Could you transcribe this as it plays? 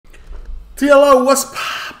TLO, what's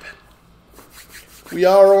poppin'? We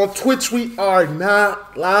are on Twitch. We are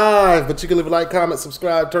not live, but you can leave a like, comment,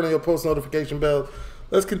 subscribe, turn on your post notification bell.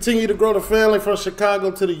 Let's continue to grow the family from Chicago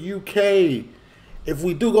to the UK. If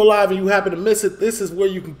we do go live and you happen to miss it, this is where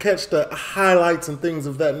you can catch the highlights and things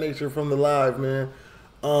of that nature from the live, man.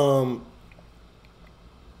 Don't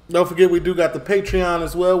forget, we do got the Patreon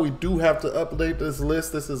as well. We do have to update this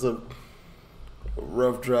list. This is a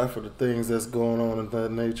rough draft of the things that's going on in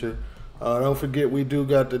that nature. Don't forget, we do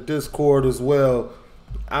got the Discord as well.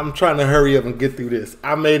 I'm trying to hurry up and get through this.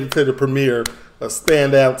 I made it to the premiere of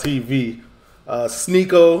Standout TV.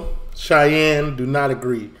 SNEAKO, Cheyenne, do not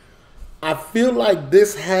agree. I feel like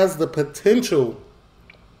this has the potential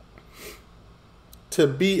to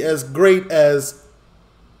be as great as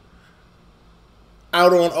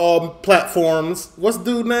Out on All Platforms. What's the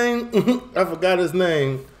dude's name? I forgot his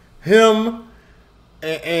name. Him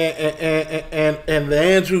and the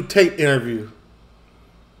Andrew Tate interview.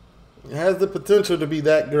 It has the potential to be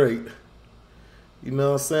that great. You know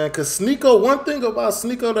what I'm saying? Because SNEAKO, one thing about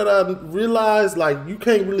SNEAKO that I realized, like, you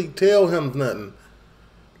can't really tell him nothing.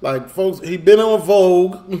 Like, folks, he been on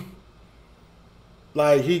Vogue.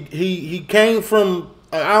 Like, he came from,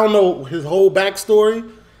 I don't know his whole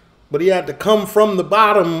backstory, but he had to come from the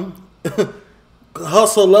bottom,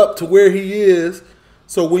 hustle up to where he is.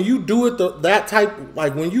 So when you do it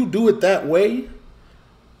when you do it that way,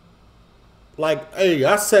 like, hey,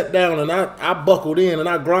 I sat down and I buckled in and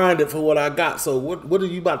I grinded for what I got. So what are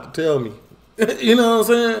you about to tell me? You know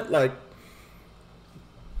what I'm saying? Like,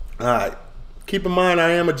 all right. Keep in mind, I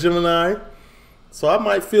am a Gemini, so I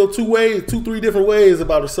might feel three different ways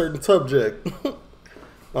about a certain subject.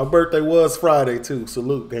 My birthday was Friday too.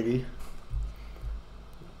 Salute, Peggy.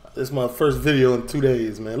 This is my first video in 2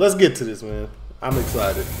 days, man. Let's get to this, man. I'm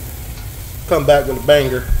excited. Come back with a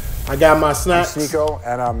banger. I got my snacks. I'm SNEAKO,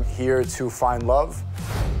 and I'm here to find love.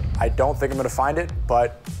 I don't think I'm going to find it,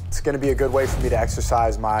 but it's going to be a good way for me to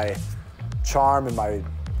exercise my charm and my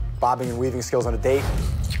bobbing and weaving skills on a date.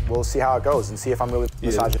 We'll see how it goes and see if I'm really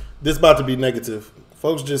misogynist. This about to be negative.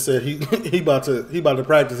 Folks just said he about to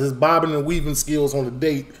practice his bobbing and weaving skills on a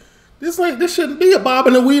date. This shouldn't be a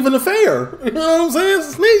bobbing and weaving affair. You know what I'm saying? It's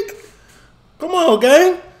a sneak. Come on,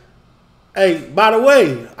 gang. Hey, by the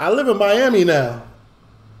way, I live in Miami now.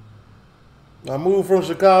 I moved from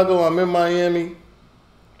Chicago. I'm in Miami.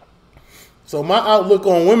 So my outlook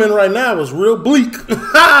on women right now is real bleak.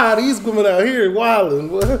 These women out here wilding.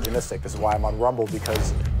 This is why I'm on Rumble,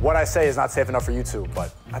 because what I say is not safe enough for YouTube,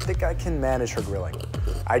 but I think I can manage her grilling.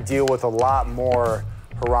 I deal with a lot more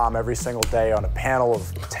haram every single day on a panel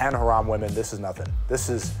of 10 haram women. This is nothing.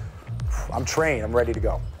 I'm trained. I'm ready to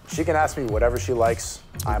go. She can ask me whatever she likes.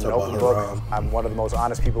 I'm an open book. I'm one of the most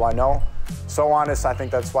honest people I know. So honest, I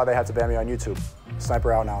think that's why they had to ban me on YouTube.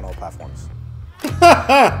 Sniper out now on all platforms.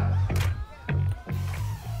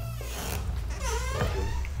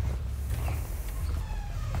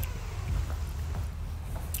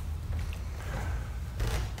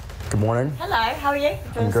 Good morning. Hello, how are you?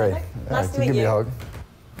 I'm great. Nice to meet give you. Me a hug.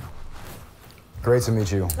 Great to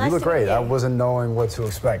meet you. Nice you look to meet great. you. I wasn't knowing what to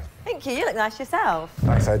expect. Thank you. You look nice yourself.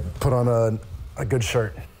 Thanks. I put on a good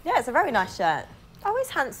shirt. Yeah, it's a very nice shirt. Oh, he's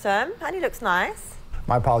handsome and he looks nice.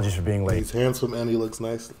 My apologies for being late. He's handsome and he looks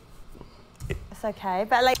nice. It's okay,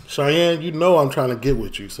 but like Cheyenne, you know I'm trying to get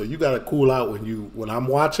with you, so you gotta cool out when I'm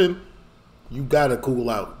watching. You gotta cool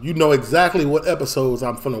out. You know exactly what episodes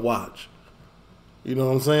I'm finna watch. You know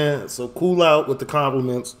what I'm saying? So cool out with the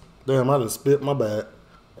compliments. Damn, I done spit, my bad.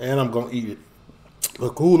 And I'm gonna eat it.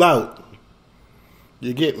 But cool out.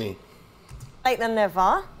 You get me? late than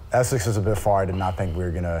never. Essex is a bit far. I did not think we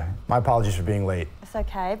were gonna. My apologies for being late. It's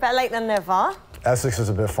okay, better late than never. Essex is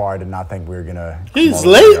a bit far. I did not think we were gonna. He's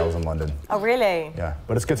late? I was in London. Oh, really? Yeah,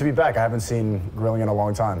 but it's good to be back. I haven't seen grilling in a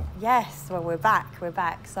long time. Yes, well, we're back. We're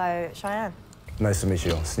back. So, Cheyenne. Nice to meet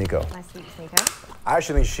you, SNEAKO. Nice to meet you, SNEAKO. I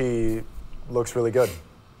actually think she looks really good.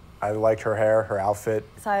 I liked her hair, her outfit.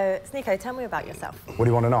 So, SNEAKO, tell me about yourself. What do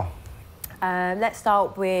you want to know? Let's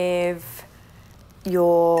start with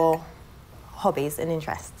your hobbies and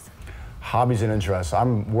interests. Hobbies and interests.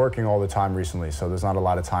 I'm working all the time recently, so there's not a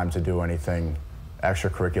lot of time to do anything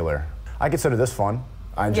extracurricular. I consider this fun.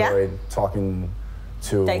 I enjoy talking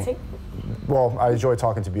to... Dating? Well, I enjoy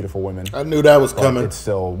talking to beautiful women. I knew that was coming. It's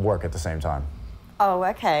still work at the same time. Oh,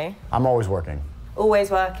 okay. I'm always working.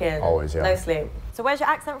 Always working? Always, yeah. No sleep. So where's your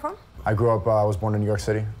accent from? I grew up, I was born in New York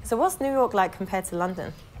City. So what's New York like compared to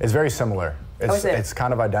London? It's very similar. It's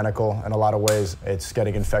kind of identical in a lot of ways. It's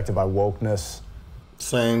getting infected by wokeness.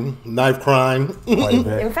 Same. Knife crime. Quite a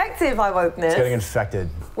bit. Infected by wokeness? It's getting infected.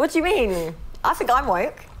 What do you mean? I think I'm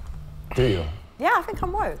woke. Do you? Yeah, I think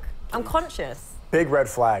I'm woke. I'm conscious. Big red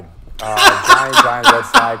flag. Giant red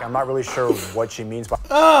flag. I'm not really sure what she means by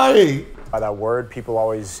that word. People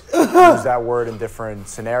always use that word in different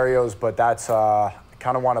scenarios, but that's, I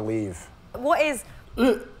kind of want to leave. What is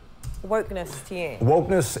wokeness to you?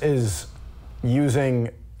 Wokeness is using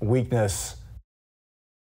weakness.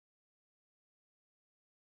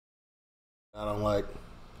 I don't like,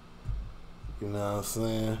 you know what I'm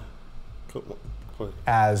saying?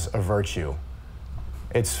 As a virtue.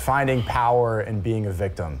 It's finding power in being a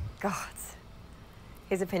victim. God,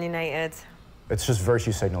 he's opinionated. It's just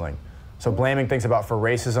virtue signaling. So blaming things for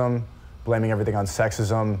racism, blaming everything on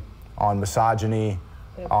sexism, on misogyny,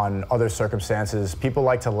 on other circumstances. People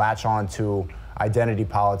like to latch on to identity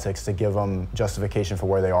politics to give them justification for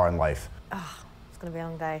where they are in life. Oh, it's gonna be a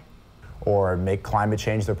long day. Or make climate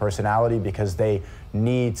change their personality because they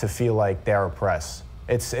need to feel like they're oppressed.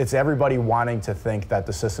 It's everybody wanting to think that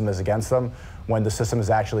the system is against them when the system is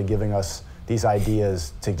actually giving us these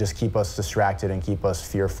ideas to just keep us distracted and keep us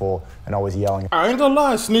fearful and always yelling. I ain't gonna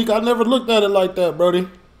lie, Sneak, I never looked at it like that, Brody.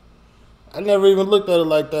 I never even looked at it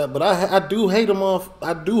like that, but I do hate them off.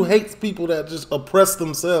 I do hate people that just oppress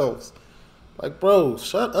themselves. Like, bro,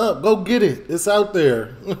 shut up, go get it. It's out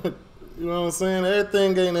there. You know what I'm saying?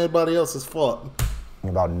 Everything ain't everybody else's fault.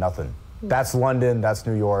 About nothing. That's London, that's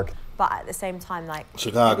New York. But at the same time, like,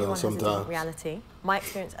 Chicago everyone has a different sometimes. reality. My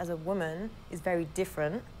experience as a woman is very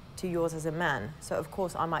different to yours as a man. So of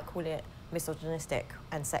course I might call it misogynistic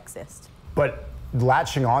and sexist. But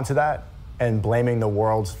latching onto that and blaming the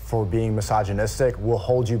world for being misogynistic will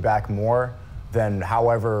hold you back more than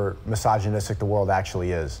however misogynistic the world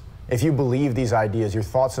actually is. If you believe these ideas, your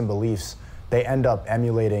thoughts and beliefs, they end up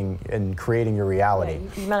emulating and creating your reality.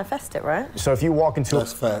 Yeah, you manifest it, right? So if you walk into...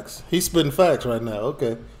 That's facts. He's spitting facts right now,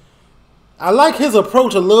 okay. I like his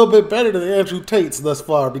approach a little bit better than Andrew Tate's thus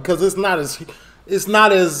far because it's not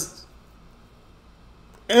as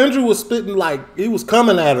Andrew was spitting like he was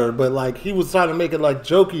coming at her, but like he was trying to make it like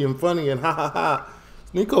jokey and funny and ha ha ha.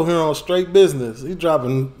 Nico here on straight business. He's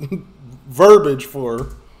dropping verbiage for her.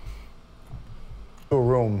 A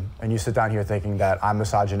room and you sit down here thinking that I'm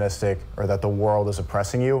misogynistic or that the world is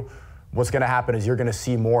oppressing you, what's going to happen is you're going to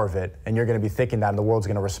see more of it and you're going to be thinking that and the world's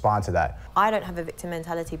going to respond to that. I don't have a victim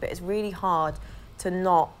mentality, but it's really hard to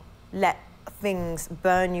not let things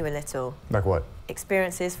burn you a little. Like what?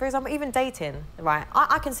 Experiences, for example, even dating, right?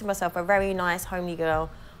 I consider myself a very nice, homely girl.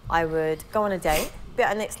 I would go on a date,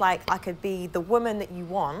 and it's like I could be the woman that you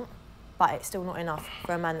want, but it's still not enough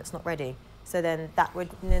for a man that's not ready. So then that would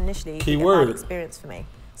initially be a bad experience for me.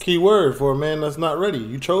 Key word for a man that's not ready.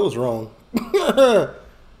 You chose wrong.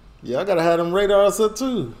 Yeah, I gotta have them radars up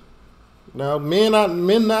too. Now, men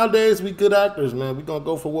nowadays, we good actors, man. We gonna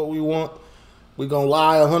go for what we want. We gonna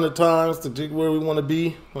lie 100 times to get where we want to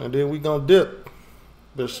be, and then we gonna dip.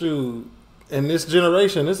 But shoot, in this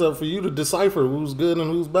generation, it's up for you to decipher who's good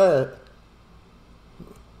and who's bad.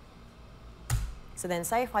 So then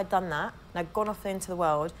say if I'd done that, and I'd gone off into the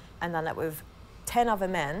world and done that with 10 other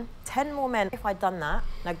men, 10 more men, if I'd done that,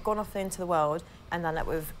 and I'd gone off into the world and done that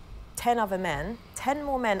with 10 other men, 10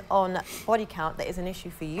 more men on body count that is an issue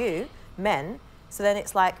for you, men, so then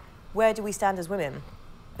it's like, where do we stand as women?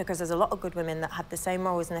 Because there's a lot of good women that have the same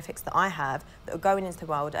morals and ethics that I have that are going into the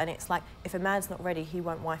world, and it's like, if a man's not ready, he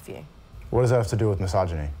won't wife you. What does that have to do with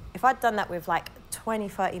misogyny? If I'd done that with like 20,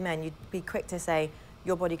 30 men, you'd be quick to say,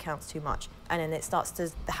 your body count's too much. And then it starts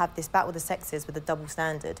to have this battle of the sexes with the double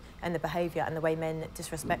standard and the behaviour and the way men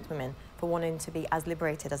disrespect women for wanting to be as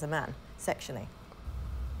liberated as a man, sexually.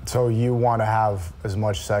 So you want to have as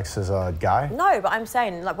much sex as a guy? No, but I'm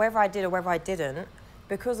saying, like, whether I did or whether I didn't,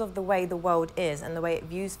 because of the way the world is and the way it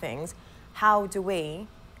views things, how do we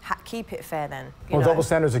keep it fair then? Well, double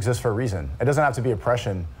standards exist for a reason. It doesn't have to be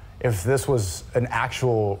oppression. If this was an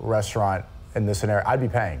actual restaurant in this scenario, I'd be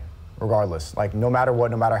paying, regardless. Like, no matter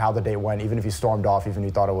what, no matter how the date went, even if you stormed off, even if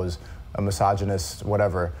you thought it was a misogynist,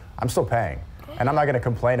 whatever, I'm still paying. And I'm not going to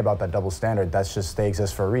complain about that double standard. That's just, they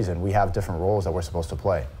exist for a reason. We have different roles that we're supposed to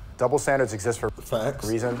play. Double standards exist for a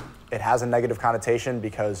reason. It has a negative connotation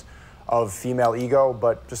because of female ego,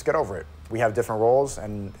 but just get over it. We have different roles,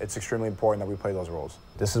 and it's extremely important that we play those roles.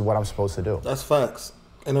 This is what I'm supposed to do. That's facts.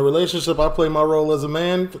 In a relationship, I play my role as a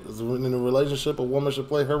man. In a relationship, a woman should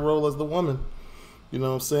play her role as the woman. You know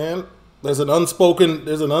what I'm saying? There's an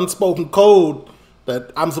unspoken code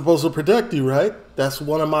that I'm supposed to protect you, right? That's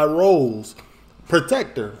one of my roles.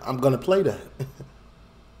 Protector. I'm going to play that.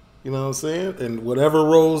 You know what I'm saying? And whatever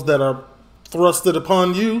roles that are thrusted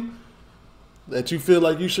upon you that you feel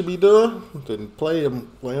like you should be doing, then play them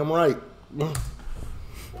right. Yeah.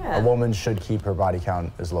 A woman should keep her body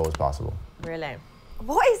count as low as possible. Really?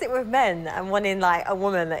 What is it with men and wanting like a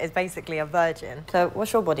woman that is basically a virgin? So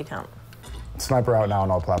what's your body count? Sniper out now on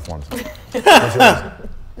all platforms. What's yours?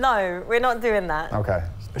 No, we're not doing that. Okay.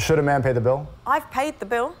 Should a man pay the bill? I've paid the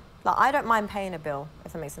bill. Like, I don't mind paying a bill,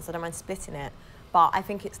 if that makes sense. I don't mind splitting it. But I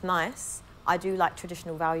think it's nice. I do like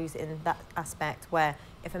traditional values in that aspect where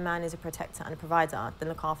if a man is a protector and a provider, then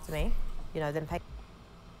look after me, you know, then pay.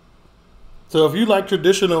 So if you like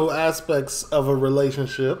traditional aspects of a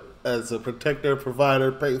relationship as a protector,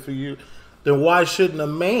 provider, pay for you, then why shouldn't a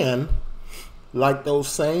man like those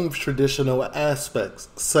same traditional aspects,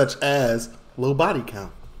 such as low body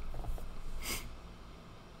count?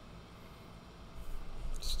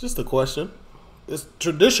 It's just a question. It's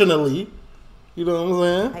traditionally, you know what I'm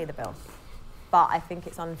saying? Pay the bill. But I think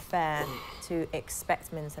it's unfair to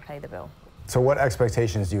expect men to pay the bill. So what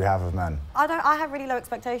expectations do you have of men? I have really low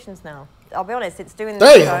expectations now. I'll be honest, it's doing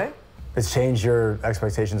this show. It's changed your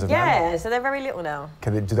expectations of men? Yeah, so they're very little now.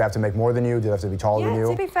 Do they have to make more than you? Do they have to be taller than you?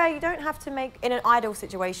 To be fair, you don't have to make, in an ideal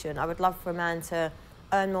situation, I would love for a man to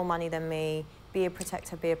earn more money than me, be a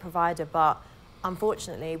protector, be a provider, but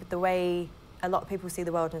unfortunately, with the way a lot of people see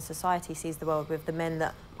the world and society sees the world with the men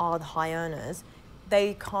that are the high earners,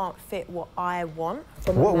 they can't fit what I want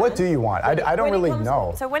from a man. What do you want? I don't really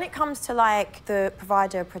know. So when it comes to like the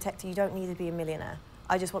provider, protector, you don't need to be a millionaire.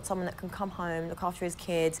 I just want someone that can come home, look after his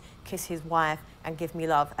kids, kiss his wife, and give me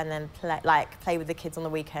love, and then play with the kids on the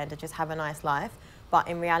weekend and just have a nice life. But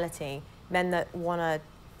in reality, men that want to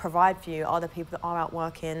provide for you are the people that are out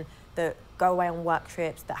working, that go away on work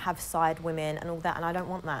trips, that have side women and all that, and I don't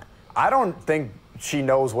want that. I don't think she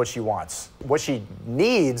knows what she wants. What she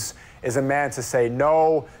needs is a man to say,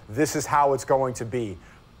 no, this is how it's going to be.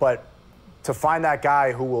 But to find that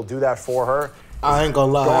guy who will do that for her, I ain't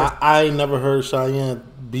gonna lie, I ain't never heard Cheyenne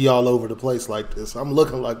be all over the place like this. I'm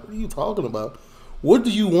looking like, what are you talking about? What do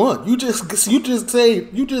you want? You just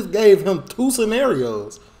gave him two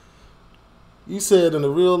scenarios. You said in the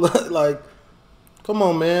real like, come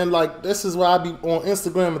on, man. Like, this is why I be on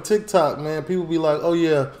Instagram and TikTok, man. People be like, oh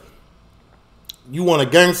yeah, you want a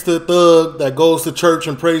gangster thug that goes to church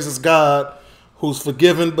and praises God, who's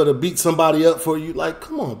forgiven but to beat somebody up for you. Like,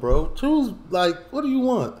 come on, bro. Choose. Like, what do you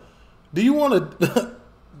want? Do you want a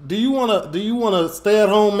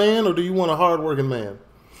stay-at-home man, or do you want a hard-working man?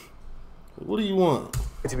 What do you want?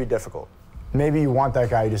 To be difficult. Maybe you want that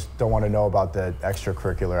guy, you just don't want to know about the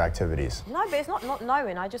extracurricular activities. No, but it's not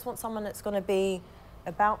knowing. I just want someone that's going to be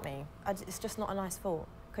about me. It's just not a nice thought,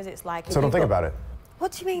 because it's like... So don't think about it.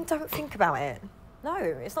 What do you mean, don't think about it? No,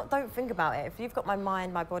 it's not don't think about it. If you've got my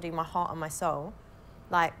mind, my body, my heart, and my soul,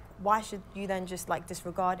 like, why should you then just, like,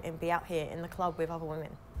 disregard it and be out here in the club with other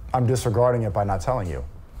women? I'm disregarding it by not telling you.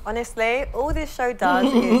 Honestly, all this show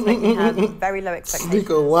does is make me have very low expectations.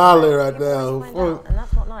 SNEAKO wilding right now. And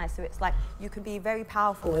that's not nice. So it's like, you can be very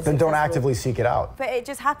powerful and then don't actively seek it out. But it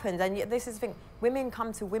just happens, and this is the thing. Women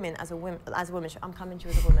come to women as a woman. I'm coming to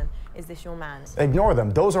you as a woman. Is this your man? Ignore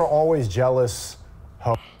them. Those are always jealous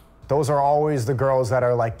hoes. Those are always the girls that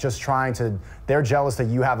are like just trying to, they're jealous that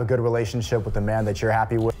you have a good relationship with the man that you're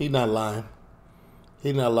happy with. He not lying.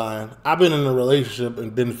 He not lying. I've been in a relationship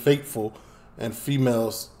and been faithful, and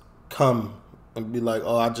females come and be like,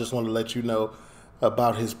 oh, I just want to let you know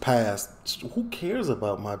about his past. Who cares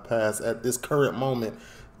about my past at this current moment?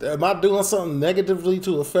 Am I doing something negatively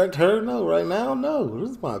to affect her? No, right now, no. This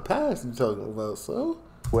is my past you're talking about, so?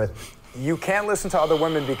 You can't listen to other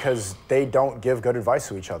women because they don't give good advice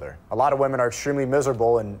to each other. A lot of women are extremely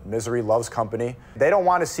miserable, and misery loves company. They don't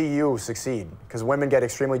want to see you succeed, because women get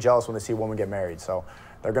extremely jealous when they see a woman get married. So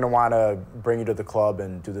they're going to want to bring you to the club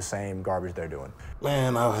and do the same garbage they're doing.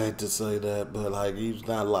 Man, I hate to say that, but like, he's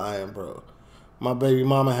not lying, bro. My baby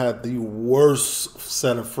mama had the worst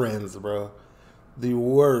set of friends, bro. The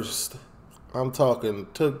worst. I'm talking,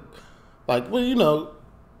 well, you know,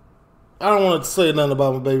 I don't want to say nothing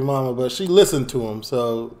about my baby mama, but she listened to him,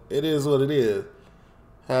 so it is what it is.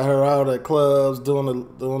 Had her out at clubs doing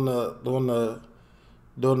the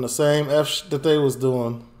same that they was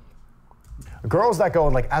doing. Girls that go,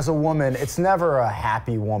 like, as a woman, it's never a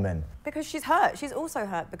happy woman. Because she's hurt. She's also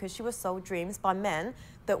hurt because she was sold dreams by men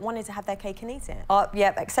that wanted to have their cake and eat it.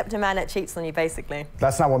 Yep, except a man that cheats on you, basically.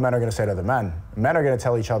 That's not what men are going to say to other men. Men are going to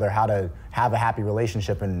tell each other how to have a happy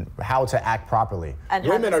relationship and how to act properly. And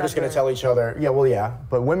women are just going to tell each other,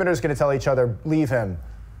 but women are just going to tell each other, leave him.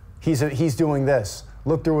 He's doing this.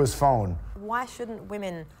 Look through his phone. Why shouldn't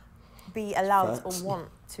women be allowed or want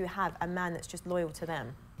to have a man that's just loyal to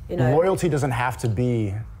them? You know? Loyalty doesn't have to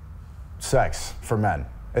be sex for men.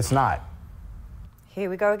 It's not. Here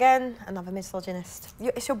we go again, another misogynist.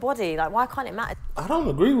 It's your body, like, why can't it matter? I don't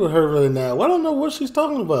agree with her right now. I don't know what she's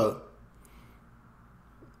talking about.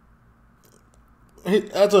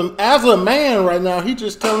 As a man right now, he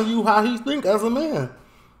just telling you how he think as a man.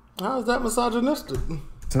 How is that misogynistic?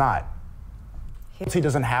 It's not. He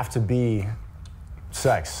doesn't have to be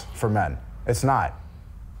sex for men. It's not.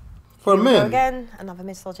 For men. Again, another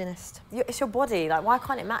misogynist. It's your body. Like, why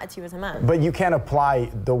can't it matter to you as a man? But you can't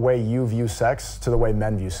apply the way you view sex to the way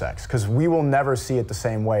men view sex, because we will never see it the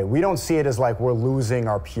same way. We don't see it as like we're losing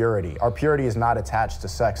our purity. Our purity is not attached to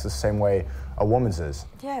sex the same way a woman's is.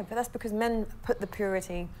 Yeah, but that's because men put the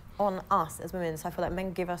purity on us as women, so I feel like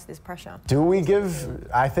men give us this pressure. Do we give?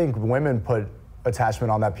 I think women put attachment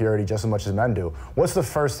on that purity just as much as men do. What's the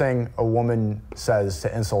first thing a woman says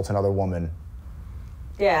to insult another woman?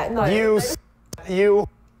 Yeah, no. You,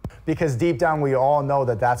 because deep down we all know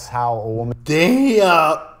that that's how a woman.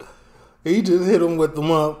 Damn. He just hit him with the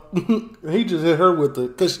up. He just hit her with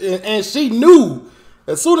the, and she knew.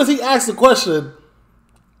 As soon as he asked the question,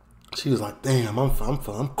 she was like, "Damn, I'm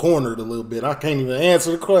cornered a little bit. I can't even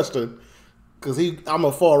answer the question because I'm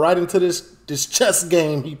gonna fall right into this chess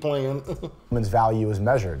game he playing." Woman's value is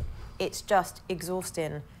measured. It's just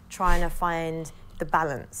exhausting trying to find the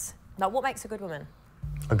balance. Now, what makes a good woman?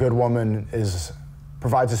 A good woman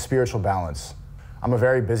provides a spiritual balance. I'm a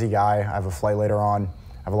very busy guy. I have a flight later on.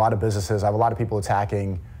 I have a lot of businesses. I have a lot of people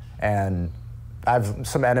attacking, and I have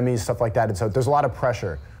some enemies, stuff like that. And so there's a lot of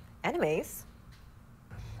pressure. Enemies?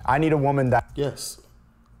 I need a woman that... Yes.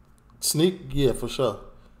 Sneak, yeah, for sure.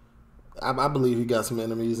 I believe he got some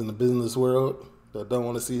enemies in the business world that don't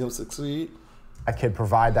want to see him succeed. I could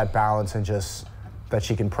provide that balance and just that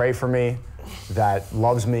she can pray for me, that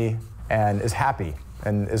loves me, and is happy,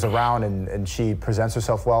 and is around, and she presents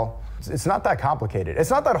herself well. It's not that complicated. It's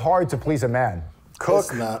not that hard to please a man. Cook,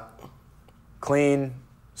 It's not. Clean,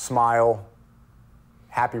 smile,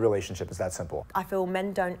 happy relationship. It's that simple. I feel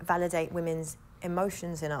men don't validate women's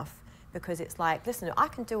emotions enough because it's like, listen, I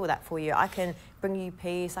can do all that for you. I can bring you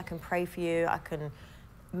peace. I can pray for you. I can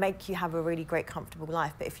make you have a really great, comfortable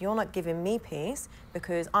life. But if you're not giving me peace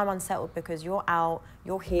because I'm unsettled because you're out,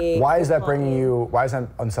 you're here. Why is that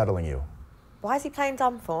unsettling you? Why is he playing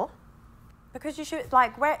dumb for? Because you should,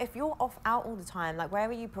 like, if you're out all the time, like, where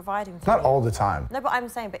are you providing for Not me? all the time. No, but I'm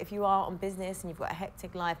saying, but if you are on business and you've got a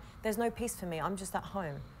hectic life, there's no peace for me. I'm just at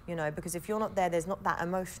home, you know, because if you're not there, there's not that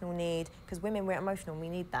emotional need. Because women, we're emotional, and we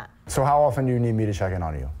need that. So how often do you need me to check in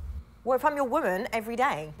on you? Well, if I'm your woman, every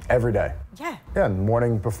day. Every day? Yeah. Yeah,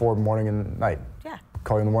 morning, before, morning, and night. Yeah.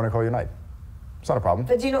 Call you in the morning, call you at night. It's not a problem.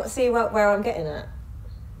 But do you not see where I'm getting at?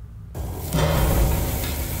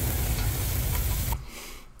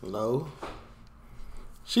 No.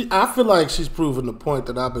 I feel like she's proven the point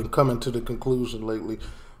that I've been coming to the conclusion lately.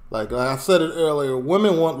 Like I said it earlier,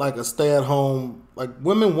 women want like a stay-at-home, like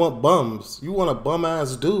women want bums. You want a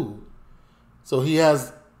bum-ass dude. So he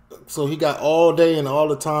got all day and all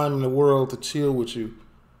the time in the world to chill with you.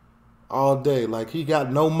 All day. Like he got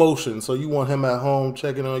no motion. So you want him at home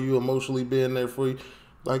checking on you, emotionally being there for you.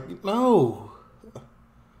 Like, no.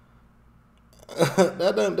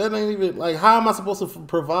 that ain't even, like, how am I supposed to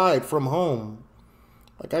provide from home?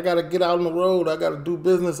 Like, I got to get out on the road. I got to do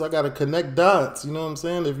business. I got to connect dots. You know what I'm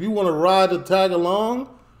saying? If you want to ride or tag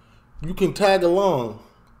along, you can tag along.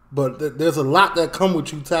 But there's a lot that come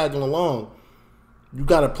with you tagging along. You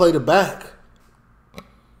got to play the back.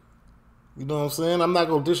 You know what I'm saying? I'm not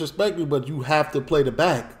going to disrespect you, but you have to play the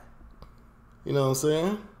back. You know what I'm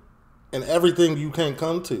saying? And everything you can't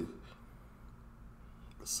come to.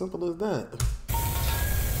 As simple as that.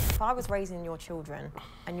 If I was raising your children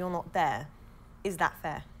and you're not there, is that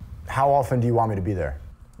fair? How often do you want me to be there?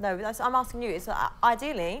 No, I'm asking you. It's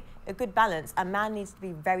ideally a good balance. A man needs to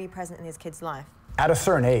be very present in his kid's life. At a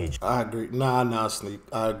certain age. I agree. Nah, Sneak.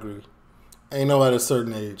 I agree. Ain't no at a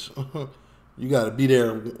certain age. You got to be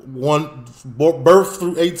there birth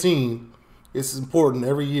through 18. It's important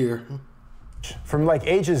every year. From like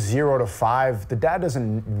ages 0 to 5, the dad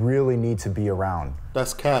doesn't really need to be around.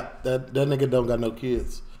 That's cap. That nigga don't got no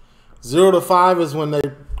kids. 0 to 5 is when they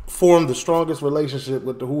form the strongest relationship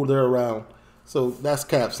with who they're around. So that's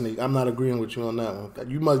cap, Sneak. I'm not agreeing with you on that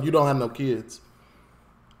one. You don't have no kids.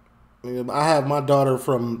 I have my daughter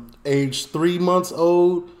from age 3 months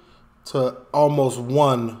old to almost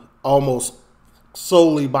 1, almost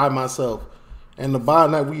solely by myself. And the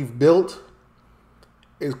bond that we've built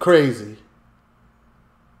is crazy.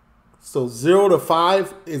 So 0 to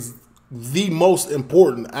 5 is the most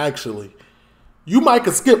important, actually. You might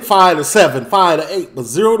could skip 5 to 7, 5 to 8, but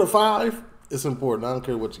 0 to 5 is important. I don't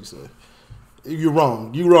care what you say. You're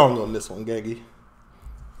wrong. You're wrong on this one, Gaggy.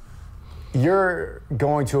 You're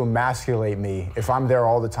going to emasculate me if I'm there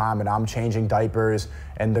all the time and I'm changing diapers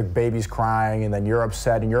and the baby's crying and then you're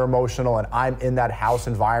upset and you're emotional and I'm in that house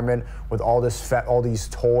environment with all these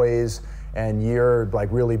toys and you're like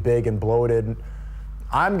really big and bloated.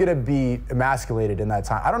 I'm gonna be emasculated in that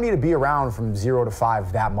time. I don't need to be around from 0 to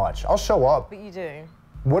 5 that much. I'll show up. But you do.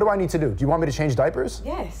 What do I need to do? Do you want me to change diapers?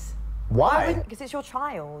 Yes. Why? Because it's your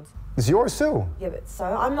child. It's yours too. Yeah, but so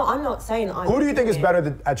I'm not saying I'm. Who do you think is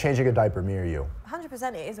better at changing a diaper, me or you?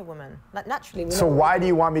 100% it is a woman. Like naturally. So why do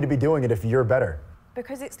you want me to be doing it if you're better?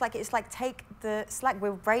 Because it's like take the slack.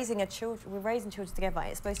 We're raising children together.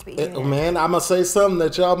 It's supposed to be a unit. Man, I'm gonna say something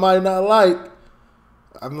that y'all might not like.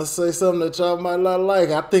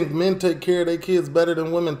 I think men take care of their kids better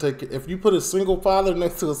than women take care. If you put a single father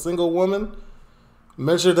next to a single woman,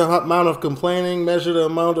 measure the amount of complaining, measure the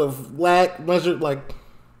amount of lack, measure like.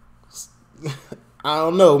 I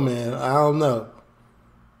don't know, man. I don't know.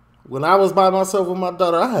 When I was by myself with my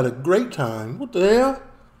daughter, I had a great time. What the hell?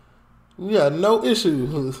 We had no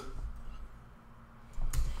issues.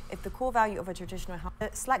 If the core value of a traditional house,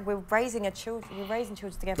 it's like we're raising children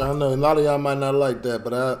together. I know a lot of y'all might not like that,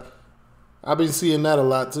 but I've been seeing that a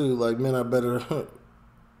lot too. Like men are better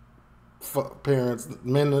parents.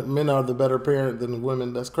 Men are the better parent than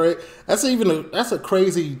women. That's crazy. That's a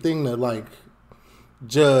crazy thing to like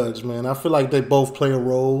judge, man. I feel like they both play a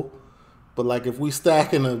role, but like if we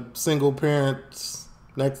stacking a single parent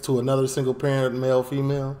next to another single parent, male,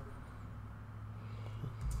 female.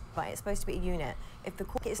 But it's supposed to be a unit. If the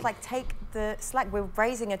core, it's like take the slack. We're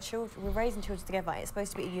raising children together. It's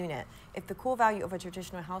supposed to be a unit. If the core value of a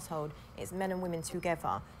traditional household is men and women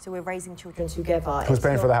together, so we're raising children together. Who's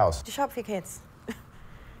paying for the house? Just show up for your kids.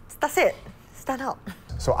 That's it. Stand up.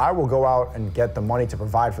 So I will go out and get the money to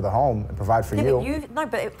provide for the home and provide for you.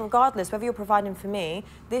 But regardless, whether you're providing for me,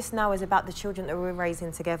 this now is about the children that we're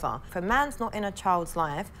raising together. If a man's not in a child's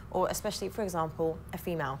life, or especially, for example, a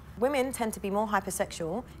female, women tend to be more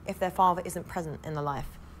hypersexual if their father isn't present in the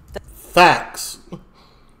life. Facts.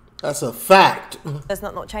 That's a fact. Does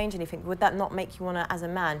that not change anything? Would that not make you want to, as a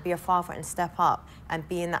man, be a father and step up and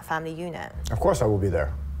be in that family unit? Of course I will be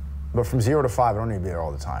there. But from 0 to 5, I don't need to be there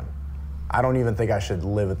all the time. I don't even think I should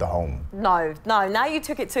live at the home. No, now you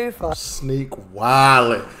took it too far. Sneak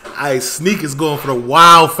wildin'. Sneak is going for the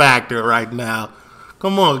wow factor right now.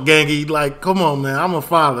 Come on, Gangy. Like, come on, man. I'm a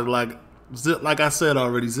father. Like I said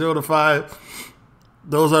already, 0 to 5.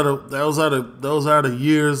 Those are the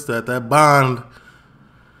years that bond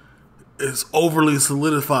is overly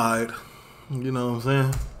solidified. You know what I'm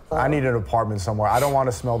saying? I need an apartment somewhere. I don't want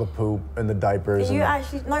to smell the poop and the diapers. No. I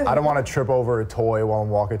don't want to trip over a toy while I'm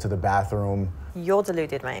walking to the bathroom. You're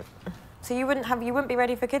deluded, mate. So you wouldn't be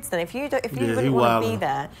ready for kids then if you wouldn't want to be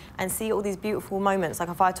there and see all these beautiful moments, like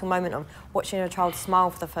a vital moment of watching your child smile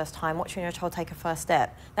for the first time, watching your child take a first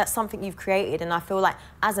step. That's something you've created, and I feel like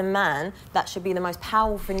as a man, that should be the most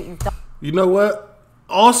powerful thing that you've done. You know what?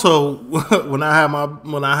 Also, when I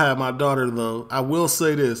had my daughter though, I will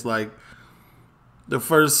say this, like. The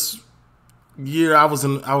first year I was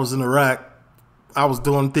in Iraq, I was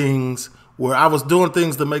doing things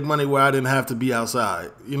to make money where I didn't have to be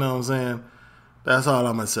outside. You know what I'm saying? That's all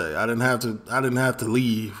I'm gonna say. I didn't have to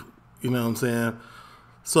leave. You know what I'm saying?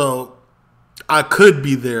 So I could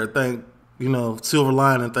be there. Silver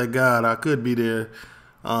lining. Thank God I could be there.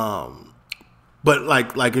 But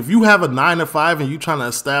like if you have a 9 to 5 and you trying to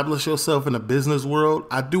establish yourself in the business world,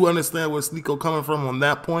 I do understand where SNEAKO coming from on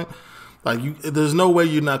that point. Like, there's no way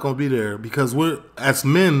you're not going to be there because as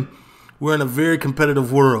men, we're in a very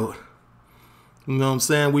competitive world. You know what I'm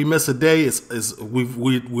saying? We miss a day,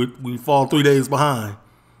 we fall 3 days behind.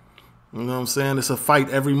 You know what I'm saying? It's a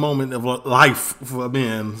fight every moment of life for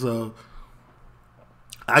men. So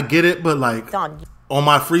I get it, but like on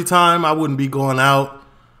my free time, I wouldn't be going out.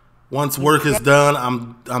 Once work is done,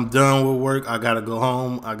 I'm done with work. I gotta go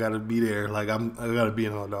home. I gotta be there. Like I gotta be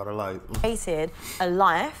in my daughter's life. Created a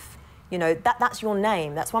life. You know, that's your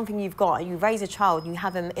name. That's one thing you've got. You raise a child, you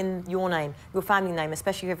have them in your name, your family name,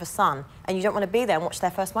 especially if you have a son, and you don't want to be there and watch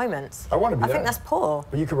their first moments. I want to be there. I think that's poor.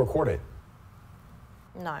 But you can record it.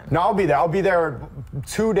 No. No, I'll be there. I'll be there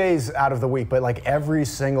 2 days out of the week, but like every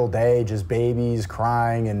single day, just babies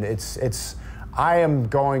crying, and I am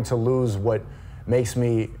going to lose what makes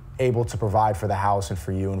me able to provide for the house and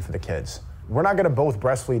for you and for the kids. We're not going to both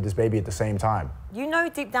breastfeed this baby at the same time. You know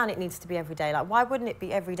deep down it needs to be every day. Like, why wouldn't it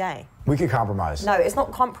be every day? We could compromise. No, it's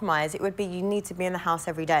not compromise. It would be you need to be in the house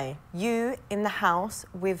every day. You in the house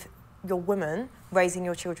with your woman raising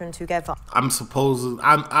your children together. I'm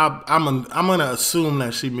gonna assume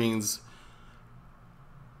that she means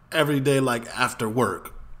every day, like after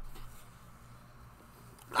work.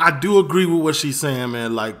 I do agree with what she's saying,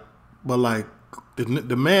 man. Like, but like,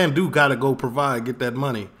 the man do gotta go provide, get that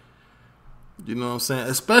money. You know what I'm saying?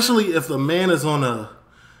 Especially if the man is on a.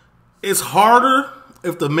 It's harder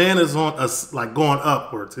if the man is on a, like, going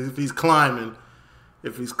upwards. If he's climbing.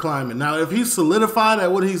 Now, if he's solidified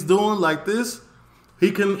at what he's doing like this,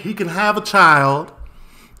 he can have a child.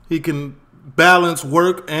 He can balance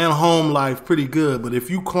work and home life pretty good. But if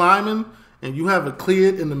you climbing and you have a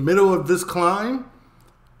kid in the middle of this climb,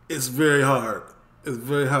 it's very hard. It's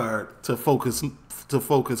very hard to focus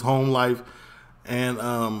home life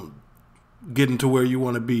and getting to where you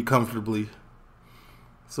want to be comfortably.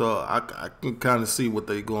 So I can kind of see what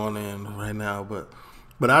they going in right now, but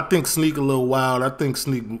I think Sneak a little wild. I think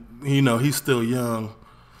Sneak, he's still young.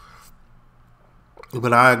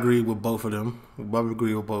 But I agree with both of them. I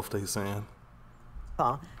agree with both they saying.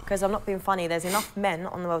 Because I'm not being funny. There's enough men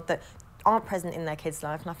on the world that aren't present in their kids'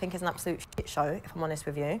 life, and I think it's an absolute shit show, if I'm honest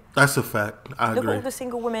with you. That's a fact. I agree. Look at all the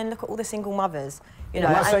single women, look at all the single mothers. I'm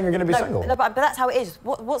not saying you're going to be single. No, but that's how it is.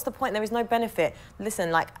 What's the point? There is no benefit.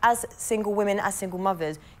 Listen, like, as single women, as single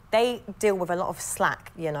mothers, they deal with a lot of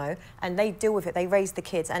slack, and they deal with it. They raise the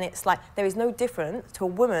kids, and it's like there is no different to a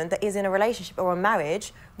woman that is in a relationship or a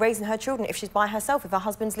marriage raising her children if she's by herself, if her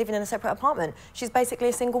husband's living in a separate apartment. She's basically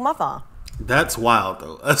a single mother. That's wild,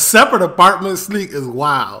 though. A separate apartment, Sneak, is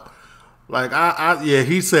wild. Like, yeah,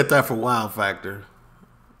 he said that for wild factor.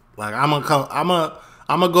 Like, I'm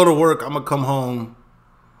gonna go to work, I'm gonna come home.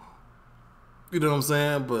 You know what I'm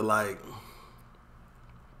saying? But, like,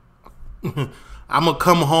 I'm gonna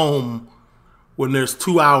come home when there's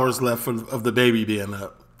 2 hours left of the baby being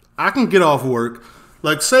up. I can get off work.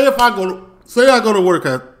 Like, say I go to work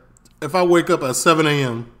if I wake up at 7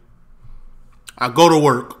 a.m., I go to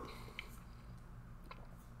work.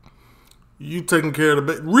 You taking care of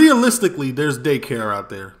the baby. Realistically, there's daycare out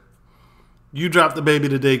there. You drop the baby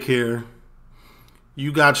to daycare.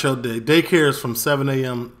 You got your day. Daycare is from 7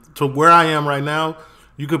 a.m. to where I am right now.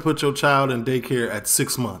 You could put your child in daycare at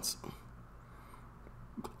 6 months.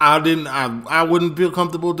 I wouldn't feel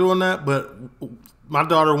comfortable doing that, but my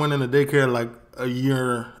daughter went into daycare like a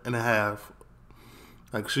year and a half.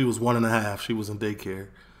 Like, she was 1.5. She was in daycare.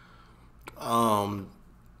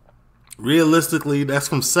 Realistically, that's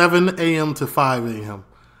from 7 a.m. to 5 a.m.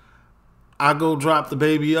 I go drop the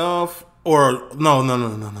baby off, or no.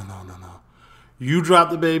 You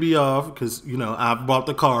drop the baby off because, I bought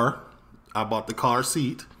the car. I bought the car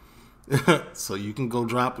seat. So you can go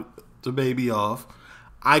drop the baby off.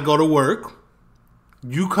 I go to work.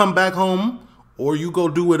 You come back home, or you go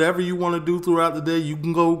do whatever you want to do throughout the day. You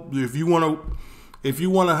can go, if you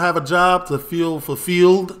want to have a job to feel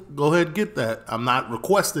fulfilled, go ahead and get that. I'm not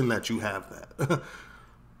requesting that you have that.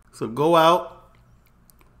 So go out,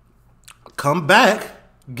 come back,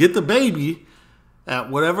 get the baby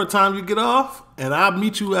at whatever time you get off, and I'll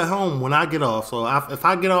meet you at home when I get off. So if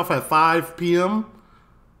I get off at 5 p.m.,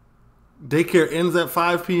 daycare ends at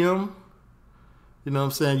 5 p.m., you know what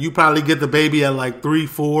I'm saying? You probably get the baby at like 3,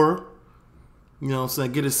 4. You know what I'm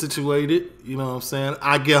saying? Get it situated. You know what I'm saying?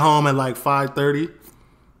 I get home at like 5:30,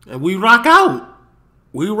 and we rock out.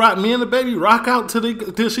 Me and the baby rock out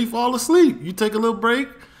till she fall asleep. You take a little break,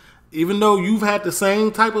 even though you've had the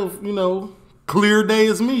same type of clear day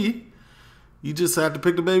as me. You just had to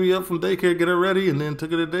pick the baby up from daycare, get her ready, and then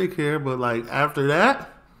took her to daycare. But like after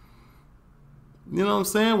that, you know what I'm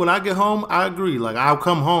saying? When I get home, I agree. Like, I'll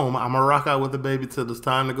come home, I'm gonna rock out with the baby till it's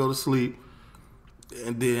time to go to sleep.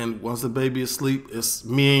 And then once the baby is asleep, it's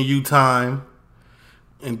me and you time.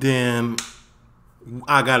 And then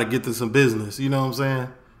I got to get to some business, you know what I'm saying?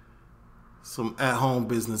 Some at-home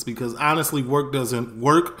business. Because honestly, work doesn't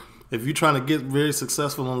work. If you're trying to get very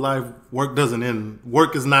successful in life, work doesn't end.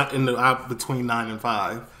 Work is not in the between 9 and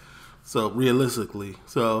 5. So realistically.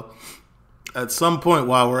 So at some point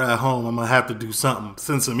while we're at home, I'm going to have to do something.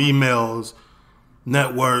 Send some emails,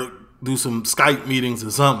 network, do some Skype meetings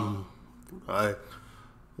or something. All right.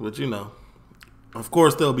 But, of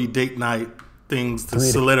course, there'll be date night things to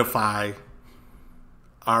solidify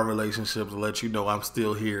our relationship to let you know I'm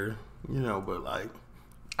still here. But, like,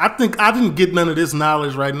 I think I didn't get none of this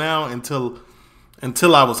knowledge right now until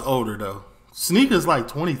I was older, though. Sneak is like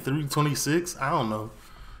 23, 26. I don't know.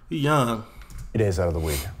 He's young. 3 days out of the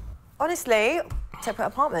week. Honestly, separate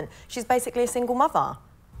apartment. She's basically a single mother.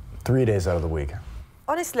 3 days out of the week.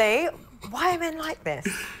 Honestly, why are men like this?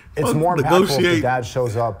 It's more impactful if the dad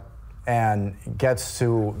shows up and gets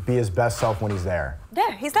to be his best self when he's there.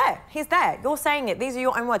 Yeah, he's there. He's there. You're saying it. These are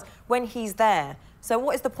your own words. When he's there. So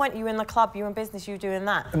what is the point? You in the club, you in business, you doing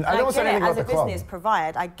that. And I don't say anything about the club. As a business,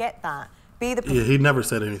 provide. I get that. Yeah, he never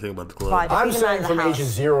said anything about the club. I'm saying from ages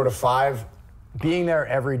 0 to 5, being there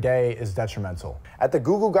every day is detrimental. At the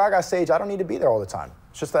Goo Goo Gaga stage, I don't need to be there all the time.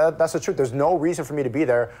 It's just that's the truth. There's no reason for me to be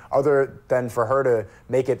there other than for her to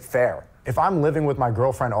make it fair. If I'm living with my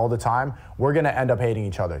girlfriend all the time, we're gonna end up hating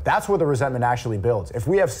each other. That's where the resentment actually builds. If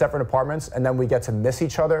we have separate apartments and then we get to miss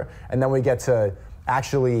each other and then we get to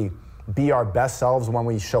actually be our best selves when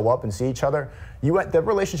we show up and see each other, the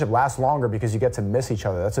relationship lasts longer because you get to miss each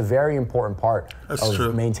other. That's a very important part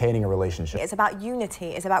of maintaining a relationship. It's about unity.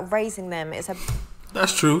 It's about raising them.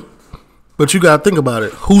 That's true. But you gotta think about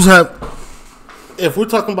it. If we're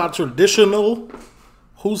talking about traditional,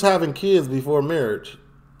 who's having kids before marriage?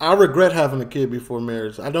 I regret having a kid before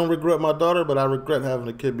marriage. I don't regret my daughter, but I regret having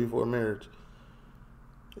a kid before marriage.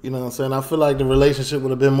 You know what I'm saying? I feel like the relationship would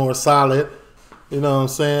have been more solid. You know what I'm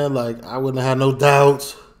saying? Like, I wouldn't have had no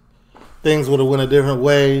doubts. Things would have went a different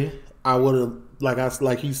way. I would have,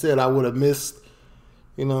 like he said, I would have missed.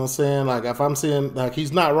 You know what I'm saying? Like, if I'm seeing, like,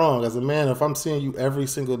 he's not wrong. As a man, if I'm seeing you every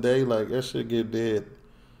single day, like, that shit get dead.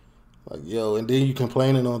 Like, yo, and then you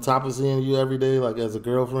complaining on top of seeing you every day, like, as a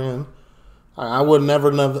girlfriend. I would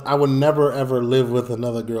never ever live with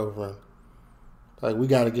another girlfriend. Like, we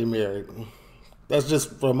got to get married. That's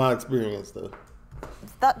just from my experience, though.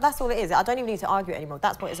 That's all it is. I don't even need to argue it anymore.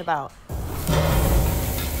 That's what it's about.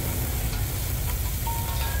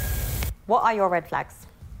 What are your red flags?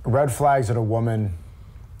 Red flags in a woman,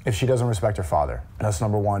 if she doesn't respect her father. That's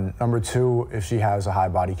number one. Number two, if she has a high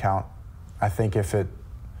body count. I think if it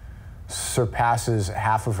surpasses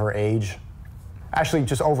half of her age, actually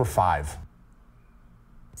just over 5.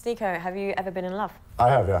 SNEAKO, have you ever been in love? I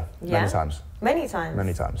have, yeah. Many times. Many times?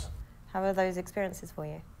 Many times. How are those experiences for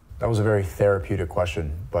you? That was a very therapeutic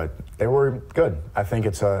question, but they were good. I think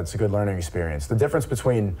it's a good learning experience. The difference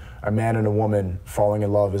between a man and a woman falling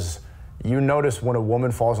in love is you notice when a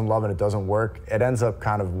woman falls in love and it doesn't work, it ends up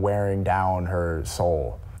kind of wearing down her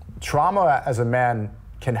soul. Trauma as a man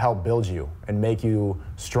can help build you and make you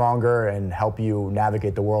stronger and help you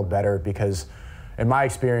navigate the world better because in my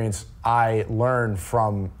experience, I learn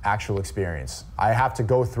from actual experience. I have to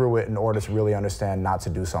go through it in order to really understand not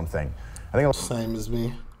to do something. I think same as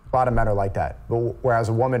me. A lot of men are like that. But whereas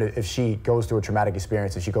a woman, if she goes through a traumatic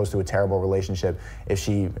experience, if she goes through a terrible relationship, if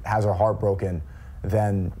she has her heart broken,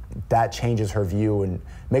 then that changes her view and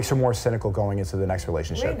makes her more cynical going into the next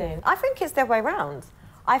relationship. Really? I think it's the other way around.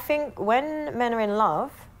 I think when men are in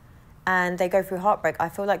love and they go through heartbreak, I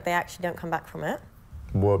feel like they actually don't come back from it.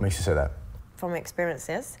 What makes you say that? From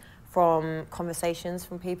experiences, from conversations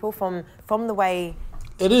from people, from the way...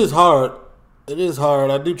 It is hard. It is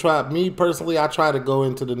hard. I do try, me personally, I try to go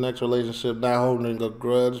into the next relationship not holding a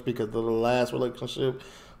grudge because of the last relationship,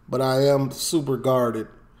 but I am super guarded.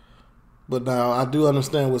 But now I do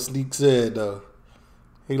understand what Sneak said though.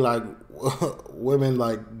 He like, women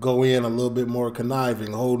like go in a little bit more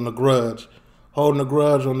conniving, holding a grudge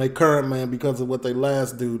on their current man because of what their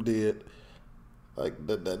last dude did. Like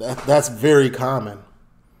that's very common.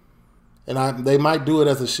 And they might do it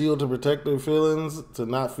as a shield to protect their feelings, to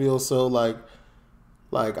not feel so like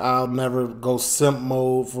I'll never go simp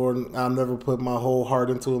mode I'll never put my whole heart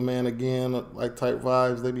into a man again, like type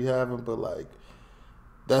vibes they be having. But like,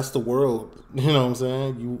 that's the world. You know what I'm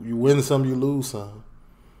saying? You win some, you lose some.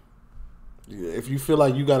 If you feel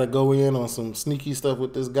like you got to go in on some sneaky stuff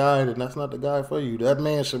with this guy, then that's not the guy for you. That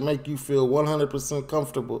man should make you feel 100%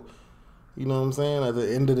 comfortable. You know what I'm saying? At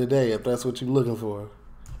the end of the day, if that's what you're looking for.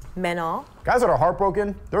 Men are. Guys that are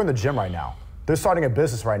heartbroken, they're in the gym right now. They're starting a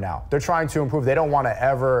business right now. They're trying to improve. They don't want to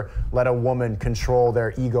ever let a woman control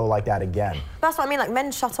their ego like that again. That's what I mean, like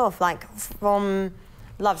men shut off like from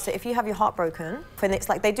love. So if you have your heart broken, then it's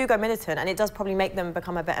like they do go militant and it does probably make them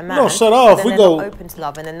become a better man. No, shut off. We go not open to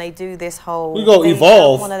love and then they do this whole... We go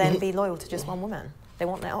evolve. They don't want to then be loyal to just one woman. They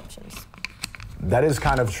want their options. That is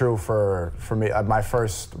kind of true for me. My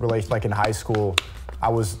first relation, like in high school, I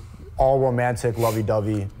was all romantic,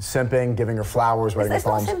 lovey-dovey, simping, giving her flowers, writing her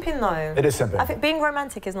poems. It's not simping though. It is simping. I think being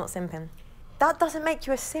romantic is not simping. That doesn't make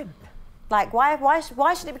you a simp. Like why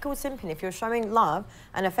should it be called simping? If you're showing love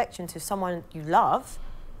and affection to someone you love,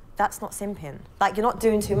 that's not simping. Like you're not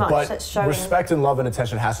doing too much. But that's showing... respect and love and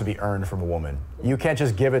attention has to be earned from a woman. You can't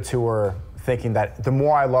just give it to her thinking that the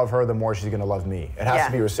more I love her, the more she's gonna love me. It has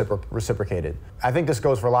to be reciprocated. I think this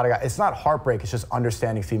goes for a lot of guys. It's not heartbreak, it's just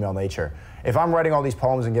understanding female nature. If I'm writing all these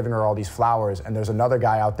poems and giving her all these flowers and there's another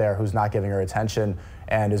guy out there who's not giving her attention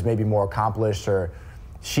and is maybe more accomplished, or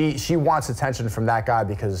she wants attention from that guy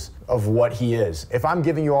because of what he is. If I'm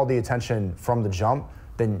giving you all the attention from the jump,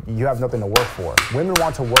 then you have nothing to work for. Women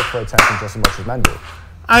want to work for attention just as much as men do.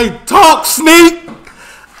 I talk, Sneak!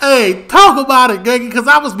 Hey, talk about it, Gaggy.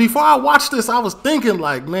 Because before I watched this, I was thinking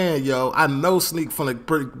like, man, yo, I know Sneak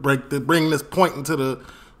finna bring this point into the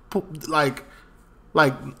like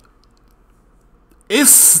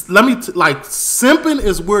it's simping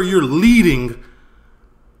is where you're leading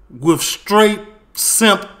with straight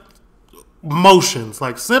simp motions.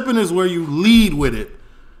 Like simping is where you lead with it.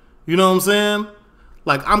 You know what I'm saying?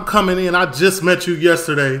 Like I'm coming in, I just met you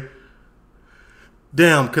yesterday.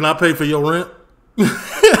 Damn, can I pay for your rent?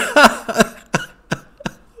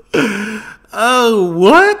 Oh,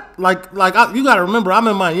 what? You gotta remember, I'm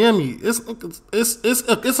in Miami. It's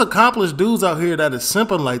accomplished dudes out here that is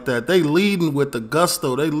simping like that. They leading with the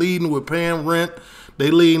gusto. They leading with paying rent.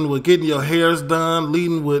 They leading with getting your hairs done.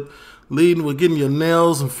 Leading with getting your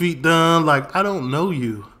nails and feet done. Like, I don't know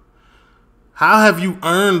you. How have you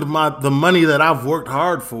earned the money that I've worked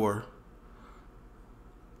hard for?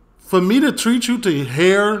 For me to treat you to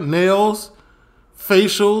hair, nails,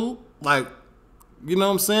 facial, like, you know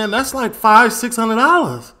what I'm saying? That's like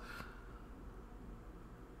 $500-$600.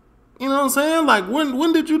 You know what I'm saying? Like,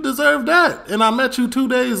 when did you deserve that? And I met you 2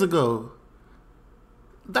 days ago.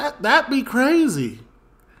 That'd be crazy.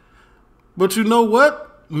 But you know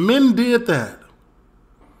what? Men did that.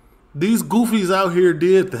 These goofies out here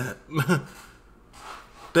did that.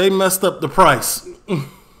 They messed up the price.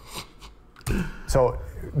 So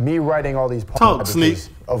me writing all these poems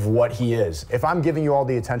of what he is. If I'm giving you all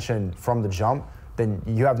the attention from the jump, then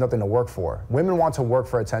you have nothing to work for. Women want to work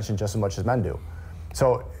for attention just as much as men do.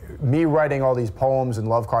 So me writing all these poems and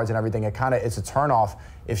love cards and everything, it's a turnoff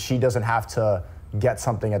if she doesn't have to get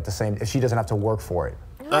something if she doesn't have to work for it.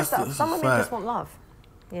 Some women just want love.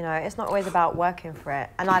 You know, it's not always about working for it.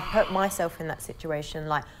 And I put myself in that situation.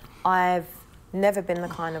 Like, I've never been the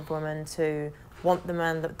kind of woman to want the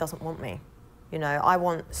man that doesn't want me. You know, I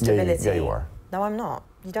want stability. Yeah, you are. No, I'm not.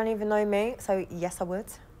 You don't even know me, so yes, I would.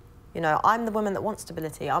 You know, I'm the woman that wants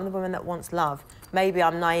stability. I'm the woman that wants love. Maybe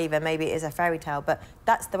I'm naive and maybe it is a fairy tale, but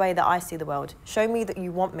that's the way that I see the world. Show me that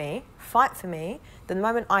you want me, fight for me. The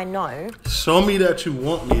moment I know... Show me that you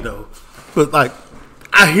want me, though. But, like,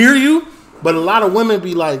 I hear you, but a lot of women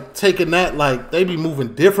be, like, taking that, like, they be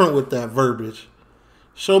moving different with that verbiage.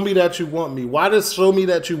 Show me that you want me. Why does show me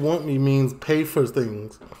that you want me means pay for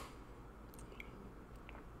things?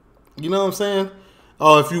 You know what I'm saying?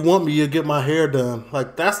 Oh, if you want me, you'll get my hair done.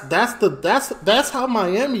 Like that's how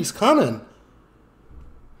Miami's coming.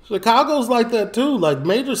 Chicago's like that too. Like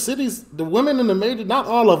major cities, the women in the major, not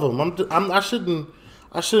all of them. I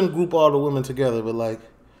shouldn't group all the women together, but like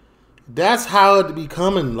that's how it be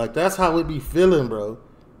coming. Like that's how it be feeling, bro.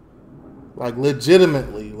 Like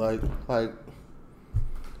legitimately, like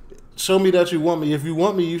show me that you want me. If you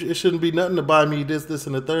want me, it shouldn't be nothing to buy me this,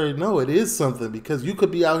 and the third. No, it is something because you could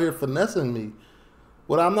be out here finessing me.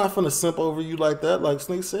 Well, I'm not finna simp over you like that. Like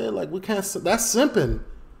Sneak said, like we can't. That's simping.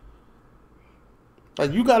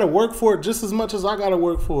 Like you gotta work for it just as much as I gotta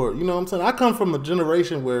work for it. You know what I'm saying? I come from a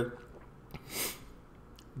generation where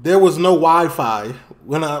there was no Wi-Fi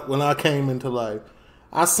when I came into life.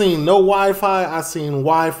 I seen no Wi-Fi. I seen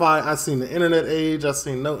Wi-Fi. I seen the internet age. I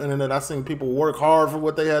seen no internet. I seen people work hard for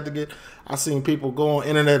what they had to get. I seen people go on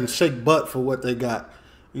internet and shake butt for what they got.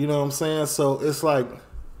 You know what I'm saying? So it's like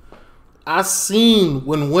I seen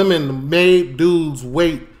when women made dudes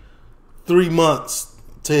wait 3 months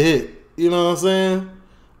to hit. You know what I'm saying?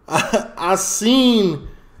 I seen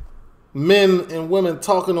men and women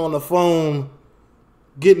talking on the phone,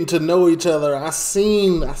 getting to know each other. I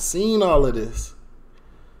seen all of this.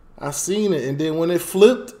 I seen it, and then when it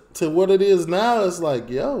flipped to what it is now, it's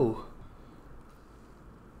like, yo,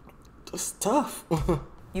 it's tough.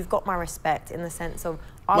 You've got my respect in the sense of...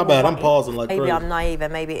 My bad, I'm pausing like maybe crazy. I'm naive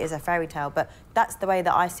and maybe it is a fairy tale, but that's the way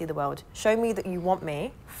that I see the world. Show me that you want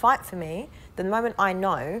me, fight for me. The moment I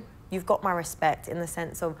know, you've got my respect in the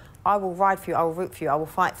sense of I will ride for you, I will root for you, I will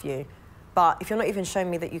fight for you. But if you're not even showing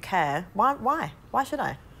me that you care, why? Why should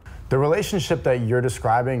I? The relationship that you're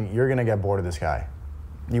describing, you're gonna get bored of this guy.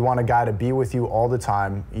 You want a guy to be with you all the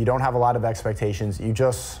time. You don't have a lot of expectations. You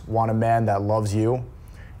just want a man that loves you.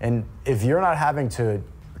 And if you're not having to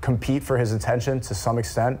compete for his attention to some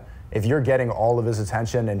extent, if you're getting all of his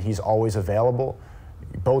attention and he's always available,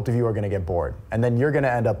 both of you are gonna get bored. And then you're gonna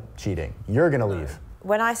end up cheating. You're gonna leave.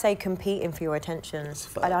 When I say competing for your attention,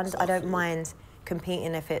 I don't mind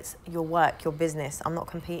competing if it's your work, your business. I'm not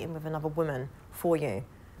competing with another woman for you.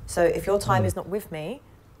 So if your time is not with me,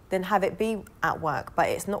 then have it be at work, but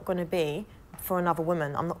it's not going to be for another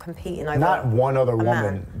woman. I'm not competing over not one other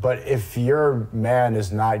woman, man. But if your man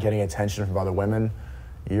is not getting attention from other women,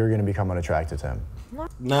 you're going to become unattracted to him.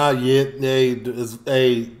 Nah, yeah,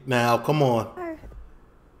 hey, now, come on.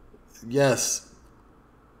 Yes.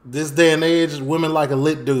 this day and age, women like a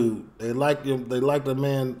lit dude. They like you. They like the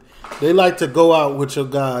man. They like to go out with your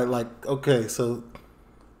guy. Like, okay, so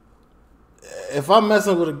if I'm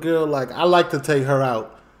messing with a girl, like I like to take her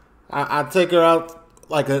out. I take her out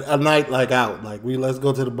like a night like out. Like let's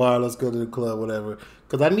go to the bar, let's go to the club, whatever.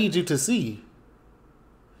 Because I need you to see.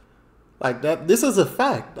 Like that. This is a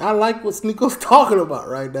fact. I like what SNEAKO's talking about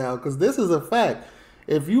right now because this is a fact.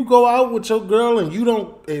 If you go out with your girl and you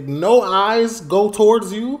don't, if no eyes go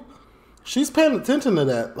towards you, she's paying attention to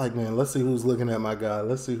that. Like, man, let's see who's looking at my guy.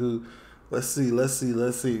 Let's see who. Let's see.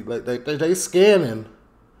 Like they scanning.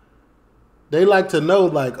 They like to know,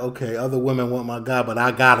 like, okay, other women want my guy, but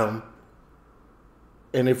I got him.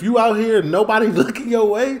 And if you out here and nobody looking your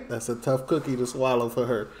way, that's a tough cookie to swallow for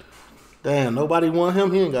her. Damn, nobody want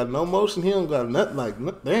him. He ain't got no motion. He don't got nothing. Like,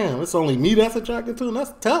 damn, it's only me that's attracted to him.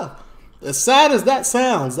 That's tough. As sad as that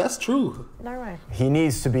sounds, that's true. No way. He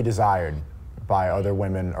needs to be desired by other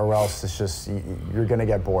women, or else it's just, you're gonna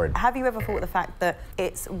get bored. Have you ever thought of the fact that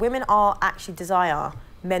women are actually desire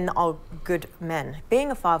men that are good men?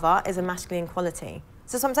 Being a father is a masculine quality.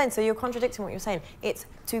 So that's what I'm saying. So you're contradicting what you're saying. It's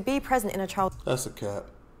to be present in a child. That's a cap.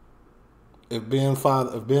 If being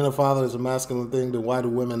a father is a masculine thing, then why do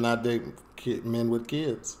women not date men with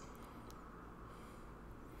kids?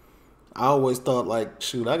 I always thought, like,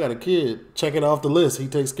 shoot, I got a kid. Check it off the list. He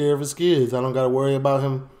takes care of his kids. I don't got to worry about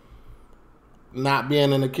him not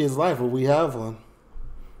being in a kid's life if we have one.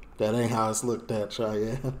 That ain't how it's looked at,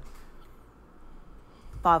 Cheyenne.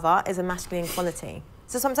 Father is a masculine quality.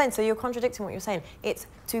 So that's what I'm saying. So you're contradicting what you're saying. It's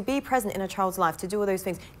to be present in a child's life, to do all those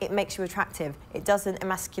things. It makes you attractive. It doesn't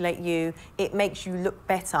emasculate you. It makes you look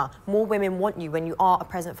better. More women want you when you are a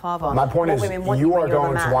present father. My point is, you are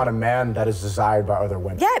going to want a man that is desired by other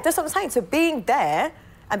women. Yeah, that's what I'm saying. So being there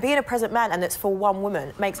and being a present man and it's for one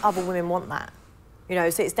woman makes other women want that. You know,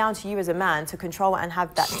 so it's down to you as a man to control and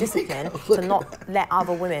have that discipline to not let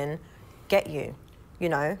other women get you. You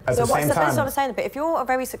know, so that's what I'm saying. But if you're a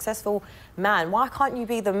very successful man, why can't you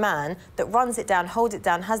be the man that runs it down, holds it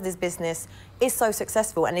down, has this business, is so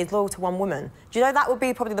successful and is loyal to one woman? Do you know that would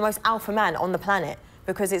be probably the most alpha man on the planet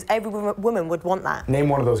because every woman would want that. Name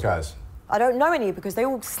one of those guys. I don't know any because they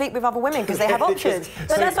all sleep with other women because they have options.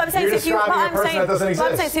 But so that's what I'm saying. You're describing a person that doesn't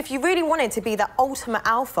exist. So if you really wanted to be the ultimate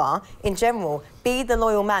alpha in general, be the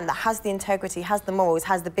loyal man that has the integrity, has the morals,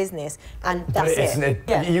 has the business, and that's it.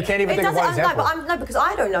 You can't even think of one example. No, because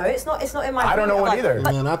I don't know. It's not in my. I don't know one either.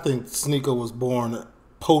 Man, I think SNEAKO was born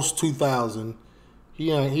post 2000. He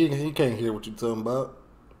can't hear what you're talking about.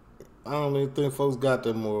 I don't even think folks got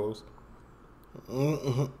them morals.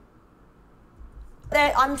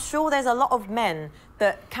 I'm sure there's a lot of men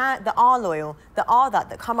that are loyal,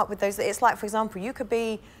 that come up with those. It's like, for example, you could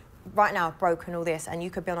be right now broke and all this, and you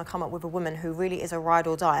could be on a come up with a woman who really is a ride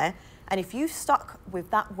or die. And if you stuck with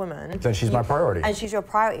that woman, then she's my priority. And she's your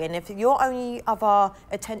priority. And if your only other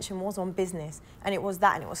attention was on business, and it was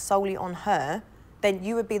that, and it was solely on her, then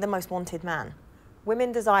you would be the most wanted man.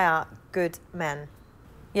 Women desire good men,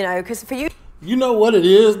 you know, because for you. You know what it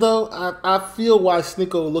is, though? I feel why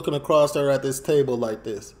SNEAKO looking across her at this table like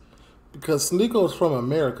this. Because SNEAKO is from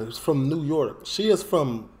America. She's from New York. She is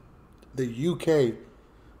from the UK.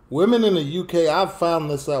 Women in the UK, I've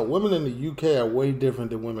found this out. Women in the UK are way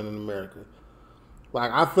different than women in America.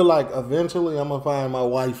 Like, I feel like eventually I'm going to find my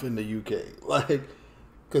wife in the UK. Like,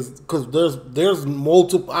 because there's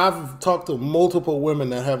multiple, I've talked to multiple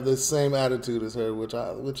women that have this same attitude as her,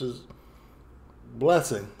 which is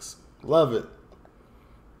blessings. Love it.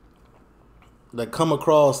 That come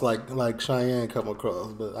across like Cheyenne come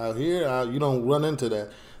across. But out here, you don't run into that.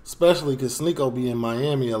 Especially because SNEAKO be in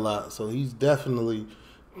Miami a lot. So he's definitely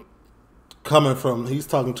he's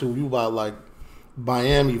talking to you about like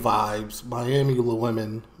Miami vibes, Miami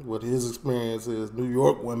women, what his experience is, New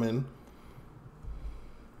York women.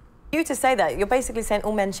 You to say that, you're basically saying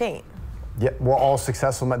all men cheat. Yeah, well, all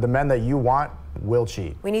successful men, the men that you want will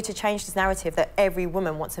cheat. We need to change this narrative that every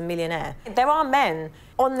woman wants a millionaire. There are men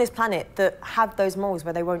on this planet that have those morals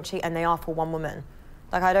where they won't cheat and they are for one woman.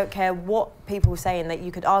 Like, I don't care what people are saying, that you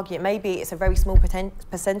could argue. Maybe it's a very small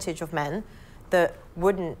percentage of men that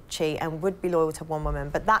wouldn't cheat and would be loyal to one woman.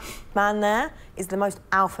 But that man there is the most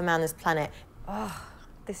alpha man on this planet. Oh,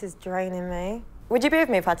 this is draining me. Would you be with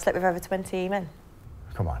me if I'd slept with over 20 men?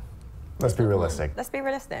 Come on. Let's be realistic. Let's be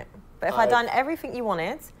realistic. But if I'd done everything you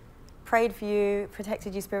wanted, prayed for you,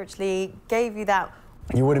 protected you spiritually, gave you that...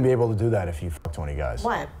 You wouldn't be able to do that if you fucked 20 guys.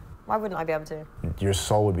 Why? Why wouldn't I be able to? Your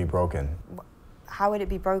soul would be broken. How would it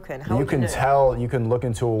be broken? You can look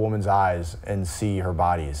into a woman's eyes and see her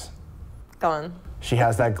bodies. Go on. She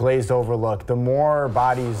has that glazed over look. The more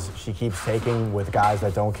bodies she keeps taking with guys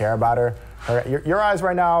that don't care about her, Your eyes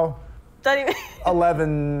right now, Don't even.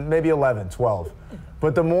 11, maybe 11, 12.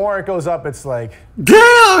 But the more it goes up, it's like, damn, he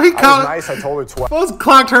I was caught. nice, I told her 12. Folks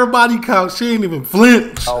clocked her body count. She ain't even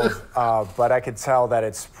flinch. But I could tell that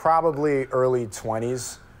it's probably early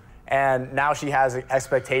 20s. And now she has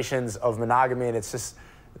expectations of monogamy, and it's just,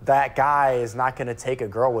 that guy is not going to take a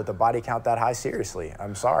girl with a body count that high seriously.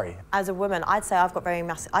 I'm sorry. As a woman, I'd say I've got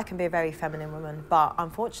I can be a very feminine woman, but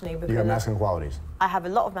unfortunately, because You got masculine qualities. I have a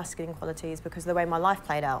lot of masculine qualities because of the way my life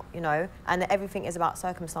played out, you know, and everything is about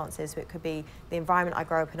circumstances. So it could be the environment I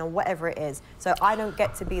grow up in or whatever it is. So I don't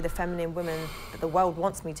get to be the feminine woman that the world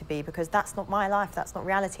wants me to be because that's not my life, that's not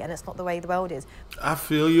reality, and it's not the way the world is. I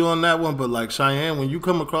feel you on that one, but like Cheyenne, when you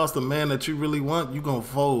come across the man that you really want, you gonna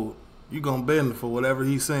fold. You gonna bend for whatever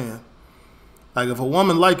he's saying. Like if a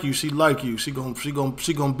woman like you, she like you. She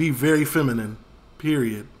gonna be very feminine.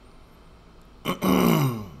 Period.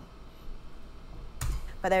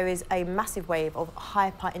 But there is a massive wave of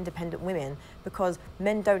hyper-independent women because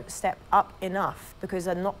men don't step up enough because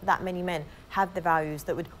there are not that many men have the values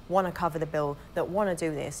that would want to cover the bill, that want to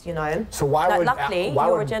do this, you know? So why would... Luckily,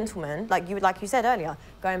 you're a gentleman, like you said earlier,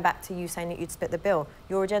 going back to you saying that you'd split the bill,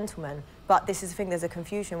 you're a gentleman. But this is the thing, there's a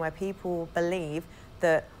confusion where people believe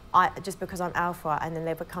that just because I'm alpha, and then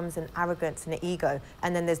there becomes an arrogance and an ego,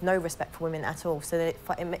 and then there's no respect for women at all. So that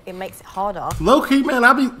it makes it harder. Low key, man,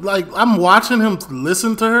 I'm watching him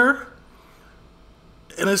listen to her,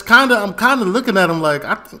 and I'm kind of looking at him like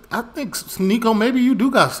I think SNEAKO, maybe you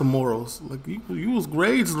do got some morals. Like you was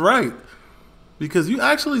raised right because you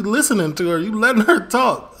actually listening to her, you letting her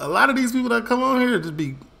talk. A lot of these people that come on here just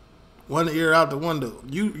be one ear out the window,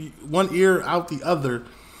 you one ear out the other.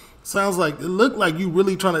 Sounds like it looked like you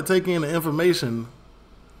really trying to take in the information.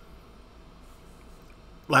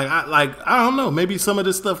 I don't know. Maybe some of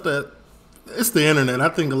this stuff that it's the internet. I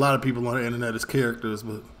think a lot of people on the internet is characters,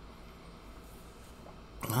 but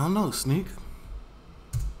I don't know. Sneak.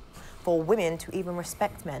 For women to even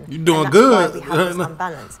respect men. You're doing and that's good. Why we have this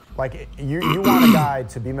unbalance. Like, you want a guy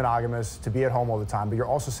to be monogamous, to be at home all the time, but you're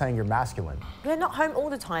also saying you're masculine. We're not home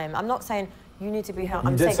all the time. I'm not saying you need to be home.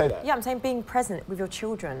 You did say that. Yeah, I'm saying being present with your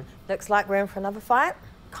children. Looks like we're in for another fight.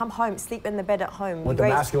 Come home, sleep in the bed at home. With the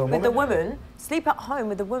masculine woman? With the woman. Sleep at home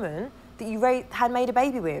with the woman that you had made a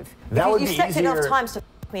baby with. That would be You've slept easier. enough times to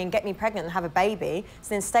f me and get me pregnant and have a baby, so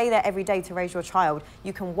then stay there every day to raise your child.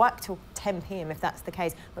 You can work till 10 p.m. if that's the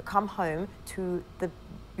case, but come home to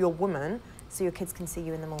your woman so your kids can see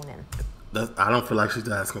you in the morning. I don't feel like she's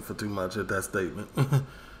asking for too much at that statement.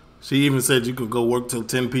 She even said you could go work till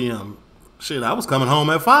 10 p.m. Shit, I was coming home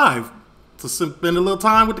at 5 to spend a little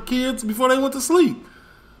time with the kids before they went to sleep.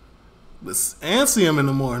 And see them in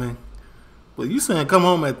the morning. But you saying come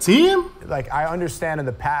home at 10? Like, I understand in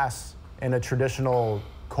the past, in a traditional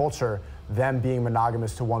culture, them being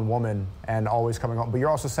monogamous to one woman and always coming home. But you're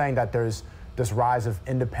also saying that there's this rise of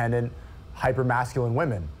independent, hyper-masculine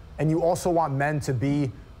women. And you also want men to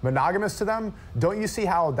be monogamous to them. Don't you see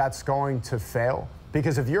how that's going to fail?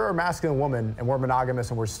 Because if you're a masculine woman and we're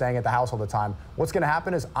monogamous and we're staying at the house all the time, what's gonna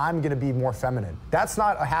happen is I'm gonna be more feminine. That's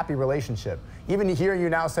not a happy relationship. Even hearing you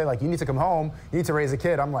now say, like, you need to come home, you need to raise a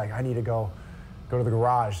kid, I'm like, I need to go to the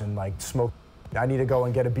garage and like smoke. I need to go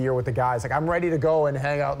and get a beer with the guys. Like, I'm ready to go and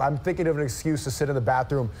hang out. I'm thinking of an excuse to sit in the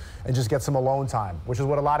bathroom and just get some alone time, which is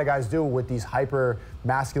what a lot of guys do with these hyper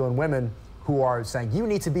masculine women who are saying, you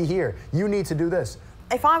need to be here, you need to do this.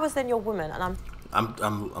 If I was then your woman and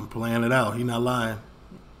I'm playing it out. He not lying.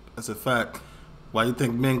 That's a fact. Why you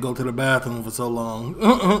think men go to the bathroom for so long?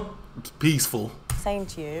 It's peaceful. saying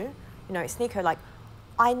to you, you know, SNEAKO, like,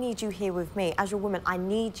 I need you here with me. As your woman, I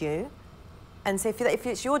need you. And so if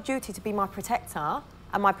it's your duty to be my protector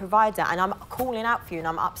and my provider, and I'm calling out for you and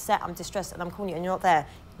I'm upset, I'm distressed, and I'm calling you and you're not there,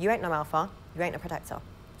 you ain't no alpha, you ain't no protector.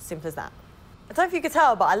 Simple as that. I don't know if you could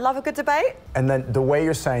tell, but I love a good debate. And then the way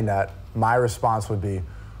you're saying that, my response would be,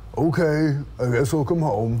 okay, I guess I'll come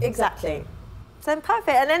home. Exactly. So then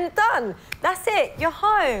perfect, and then done. That's it, you're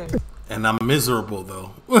home. And I'm miserable,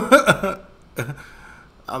 though.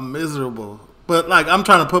 I'm miserable. But, like, I'm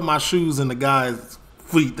trying to put my shoes in the guy's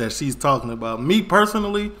feet that she's talking about. Me,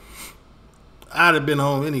 personally, I'd have been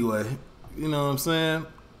home anyway. You know what I'm saying?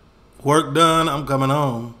 Work done, I'm coming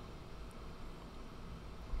home.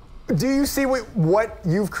 Do you see what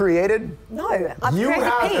you've created? No, I've You created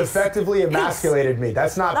have peace. Effectively emasculated me.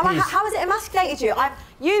 That's not No, peace. how has it emasculated you?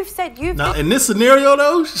 You've said you've... Now, in this scenario,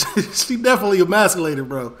 though, she definitely emasculated,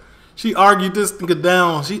 bro. She argued this nigga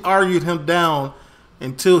down. She argued him down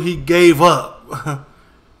until he gave up.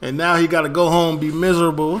 And now he got to go home, be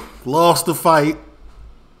miserable, lost the fight,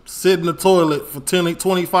 sit in the toilet for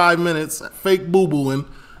 25 minutes, fake boo-booing,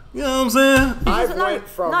 You know what I'm saying?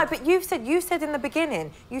 No, but you said in the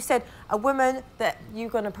beginning, you said a woman that you're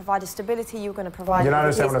going to provide a stability, you're going to provide... You don't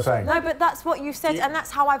understand what I'm saying. No, but that's what you said, and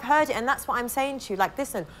that's how I've heard it, and that's what I'm saying to you. Like,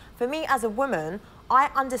 listen, for me as a woman, I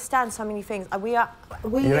understand so many things. You're not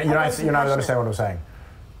understanding what I'm saying.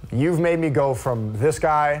 You've made me go from this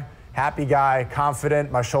guy, happy guy,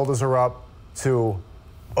 confident, my shoulders are up, to...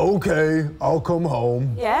 okay, I'll come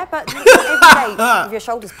home. Yeah, but every day with your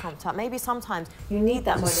shoulders pumped up. Maybe sometimes you need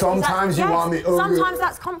that moment. Sometimes you want me... Sometimes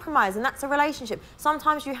that's compromise, and that's a relationship.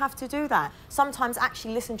 Sometimes you have to do that. Sometimes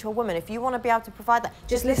actually listen to a woman. If you want to be able to provide that,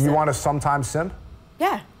 just listen. You want to sometimes simp?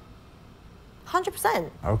 Yeah. 100%.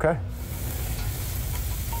 Okay.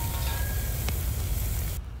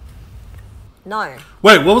 No.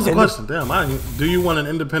 Wait, what was the question? Damn, do you want an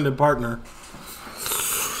independent partner?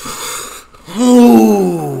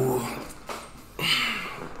 Ooh.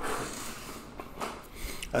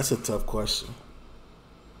 That's a tough question.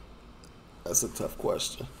 That's a tough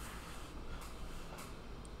question.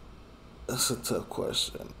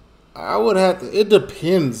 I would have to, it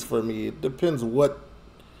depends for me. It depends what,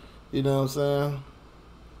 you know what I'm saying?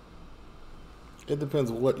 It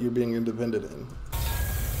depends what you're being independent in.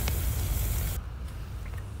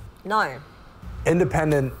 No.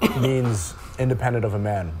 Independent means independent of a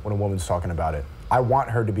man when a woman's talking about it. I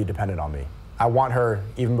want her to be dependent on me. I want her,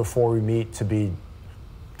 even before we meet, to be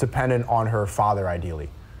dependent on her father, ideally.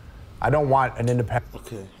 I don't want an independent...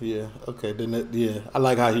 Okay, yeah, okay, then yeah, I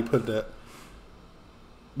like how he put that.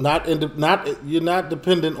 You're not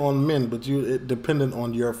dependent on men, but you're dependent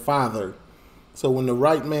on your father. So when the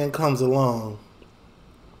right man comes along,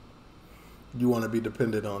 you want to be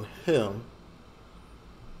dependent on him.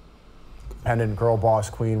 Independent girl boss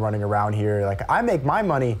queen running around here. Like, I make my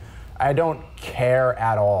money, I don't care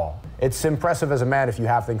at all. It's impressive as a man if you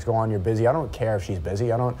have things go on, you're busy. I don't care if she's busy.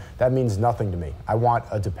 That means nothing to me. I want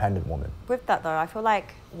a dependent woman. With that though, I feel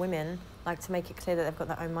like women like to make it clear that they've got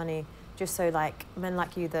their own money, just so like men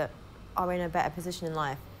like you that are in a better position in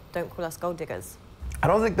life don't call us gold diggers. I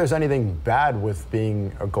don't think there's anything bad with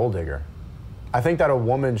being a gold digger. I think that a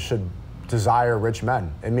woman should desire rich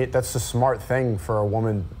men. I mean, that's the smart thing for a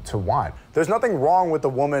woman to want. There's nothing wrong with a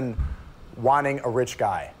woman wanting a rich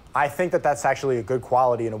guy. I think that that's actually a good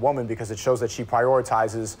quality in a woman because it shows that she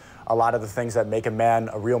prioritizes a lot of the things that make a man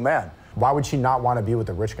a real man. Why would she not want to be with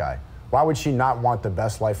a rich guy? Why would she not want the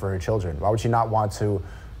best life for her children? Why would she not want to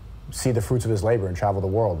see the fruits of his labor and travel the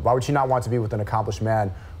world? Why would she not want to be with an accomplished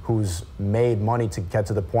man who's made money to get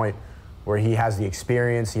to the point where he has the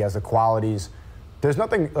experience, he has the qualities? There's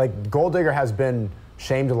nothing, like, gold digger has been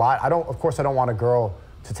shamed a lot. Of course I don't want a girl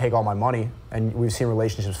to take all my money, and we've seen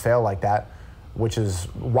relationships fail like that, which is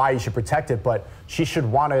why you should protect it, but she should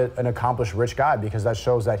want an accomplished rich guy because that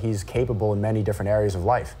shows that he's capable in many different areas of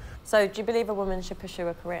life. So do you believe a woman should pursue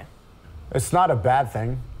a career? It's not a bad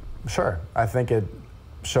thing, sure. I think it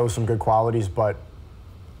shows some good qualities, but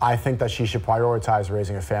I think that she should prioritize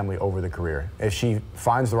raising a family over the career. If she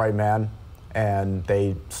finds the right man and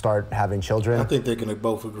they start having children... I think they can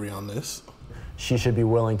both agree on this. She should be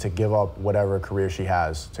willing to give up whatever career she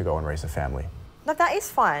has to go and raise a family. Like, that is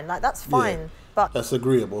fine. Like, that's fine. Yeah, but that's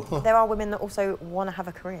agreeable. There are women that also want to have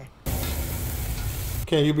a career.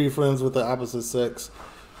 Can you be friends with the opposite sex?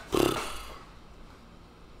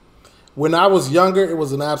 When I was younger, it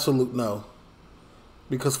was an absolute no.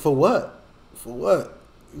 Because for what? For what?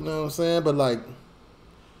 You know what I'm saying? But like,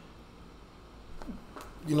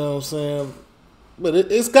 you know what I'm saying? But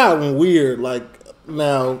it's gotten weird. Like,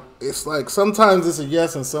 now, it's like sometimes it's a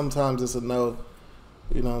yes and sometimes it's a no.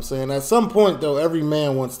 You know what I'm saying? At some point, though, every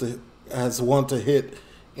man has wanted to hit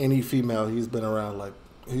any female he's been around. Like,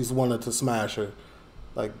 he's wanted to smash her.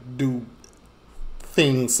 Like, do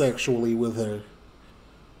things sexually with her.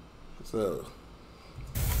 So...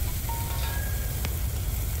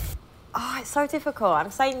 Oh, it's so difficult.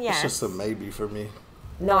 I'm saying yes. It's just a maybe for me.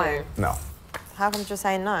 No. No. How come you're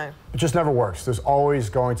saying no? It just never works. There's always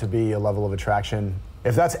going to be a level of attraction.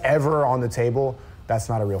 If that's ever on the table, that's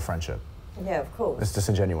not a real friendship. Yeah, of course. It's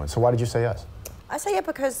disingenuous. So why did you say yes? I say yeah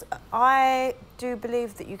because I do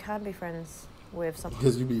believe that you can be friends with someone.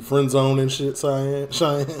 Because you be friend zone and shit, Cheyenne.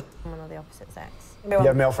 Someone of the opposite sex. You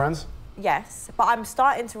have male friends? Yes, but I'm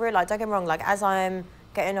starting to realise, don't get me wrong, like as I'm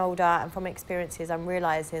getting older and from experiences, I'm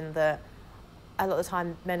realising that a lot of the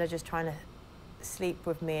time men are just trying to sleep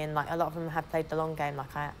with me, and like a lot of them have played the long game. Like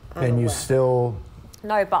And you still...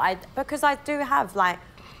 No, but because I do have like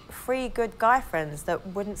 3 good guy friends that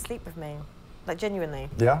wouldn't sleep with me, like genuinely.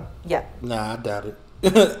 Yeah? Yeah. Nah, I doubt it.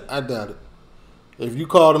 I doubt it. If you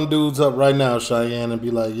call them dudes up right now, Cheyenne, and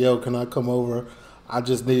be like, yo, can I come over? I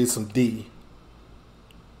just need some D.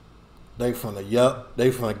 They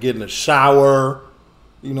finna get in the shower.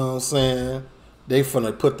 You know what I'm saying? They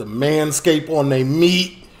finna put the manscape on their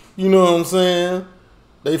meat. You know what I'm saying?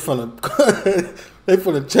 They finna they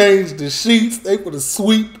finna change the sheets. They finna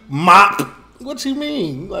sweep, mop. What you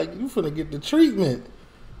mean? Like, you finna get the treatment.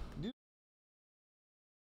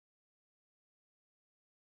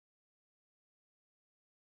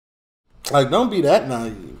 Like, don't be that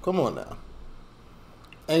naive. Come on now.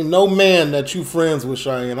 Ain't no man that you friends with,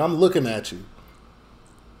 Cheyenne. I'm looking at you.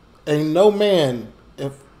 Ain't no man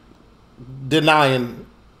if denying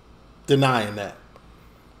that.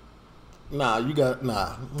 Nah, you got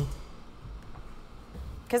nah.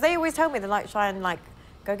 Because they always tell me they're like, Cheyenne, like,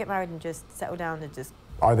 go get married and just settle down and just.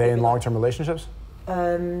 Are they in long-term relationships?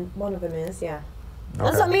 One of them is, yeah. Okay.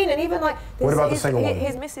 That's what I mean, and even like what about the single one?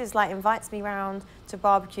 His missus like invites me round to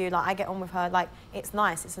barbecue. Like I get on with her. Like it's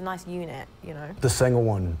nice. It's a nice unit, you know. The single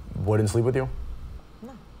one wouldn't sleep with you?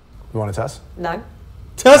 No. You want to test? No.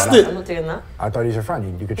 Test it. I'm not doing that. I thought he's your friend.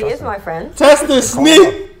 You could He trust is him. my friend. Test this,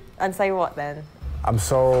 Sneak. And say what then? I'm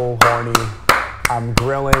so horny. I'm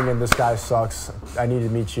grilling and this guy sucks. I need to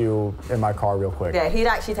meet you in my car real quick. Yeah, he'd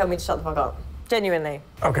actually tell me to shut the fuck up. Genuinely.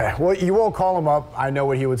 Okay, well, you won't call him up. I know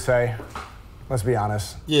what he would say. Let's be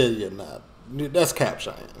honest. Yeah, nah. That's cap,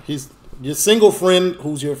 Cheyenne. He's your single friend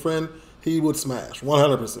who's your friend, he would smash,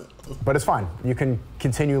 100%. But it's fine. You can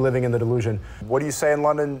continue living in the delusion. What do you say in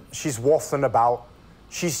London? She's waffling about.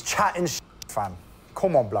 She's chatting fam.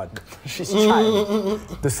 Come on, blood. She's chatting.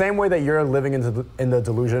 The same way that you're living in the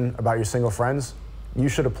delusion about your single friends, you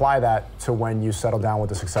should apply that to when you settle down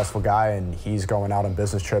with a successful guy and he's going out on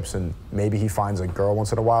business trips and maybe he finds a girl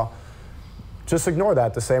once in a while. Just ignore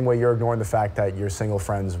that the same way you're ignoring the fact that your single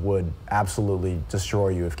friends would absolutely destroy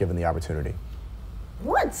you if given the opportunity.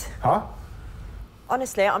 What? Huh?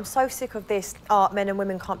 Honestly, I'm so sick of this, men and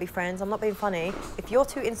women can't be friends. I'm not being funny. If you're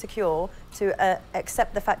too insecure to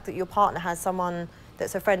accept the fact that your partner has someone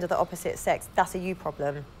that's a friend of the opposite sex, that's a you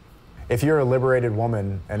problem. If you're a liberated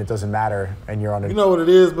woman and it doesn't matter and you're on a... You know what it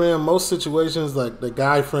is, man? Most situations, like the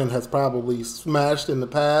guy friend has probably smashed in the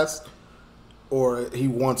past or he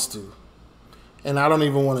wants to. And I don't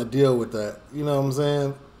even want to deal with that. You know what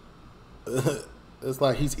I'm saying? It's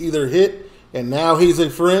like he's either hit and now he's a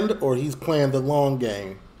friend or he's playing the long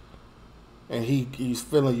game. And he's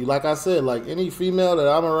feeling you. Like I said, like any female that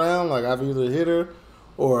I'm around, like I've either hit her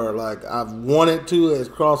or like I've wanted to. It's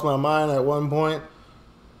crossed my mind at one point.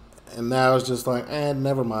 And now it's just like,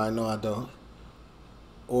 never mind. No, I don't.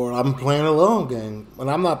 Or I'm playing a long game. And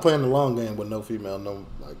I'm not playing the long game with no female. No,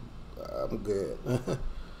 like, I'm good.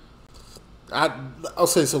 I'll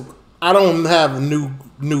say so. I don't have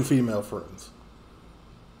new female friends.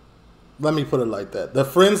 Let me put it like that. The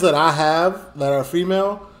friends that I have that are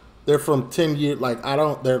female, they're from 10 years. Like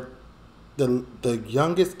they're the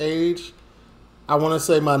youngest age. I want to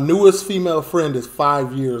say my newest female friend is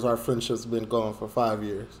 5 years. Our friendship's been going for 5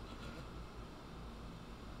 years,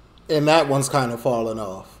 and that one's kind of fallen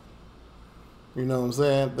off. You know what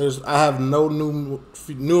I'm saying? I have no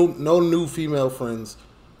new female friends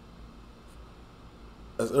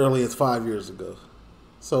as early as 5 years ago.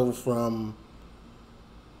 So from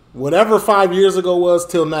whatever 5 years ago was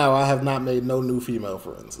till now, I have not made no new female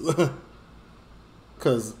friends.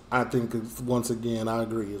 Because I think, once again, I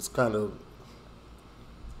agree. It's kind of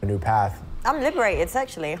a new path. I'm liberated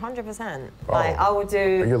sexually, 100%. Oh. Like, I will do...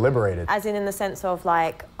 You're liberated. As in the sense of,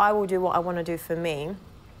 like, I will do what I want to do for me,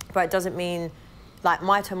 but it doesn't mean... Like,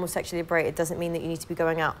 my term of sexually liberated doesn't mean that you need to be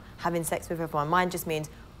going out having sex with everyone. Mine just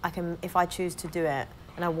means I can, if I choose to do it,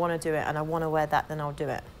 and I want to do it, and I want to wear that, then I'll do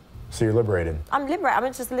it. So you're liberated? I'm liberated.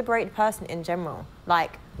 I'm just a liberated person in general.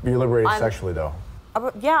 Like... You're liberated sexually, though?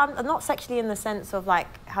 Yeah, I'm not sexually in the sense of, like,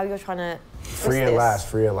 how you're trying to... Free at last,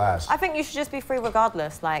 free at last. I think you should just be free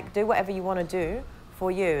regardless. Like, do whatever you want to do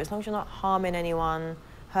for you. As long as you're not harming anyone,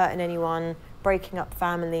 hurting anyone, breaking up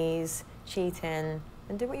families, cheating,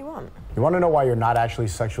 then do what you want. You want to know why you're not actually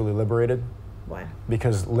sexually liberated? Why?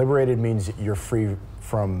 Because liberated means you're free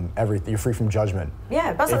from everything. You're free from judgment.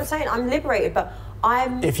 Yeah, that's what I'm saying. I'm liberated, but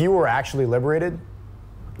I'm... If you were actually liberated,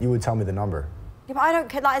 you would tell me the number. Yeah, but I don't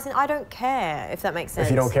care. Like, as in, I don't care, if that makes sense.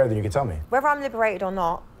 If you don't care, then you can tell me. Whether I'm liberated or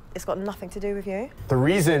not, it's got nothing to do with you. The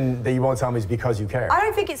reason that you won't tell me is because you care. I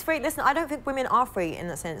don't think it's free. Listen, I don't think women are free in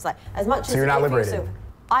that sense. Like, as much as... So you're not liberated?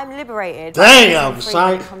 I'm liberated. Damn,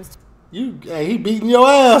 son. He beating your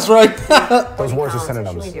ass right now. Those words are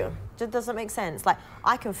synonyms. Just doesn't make sense. Like,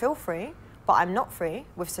 I can feel free, but I'm not free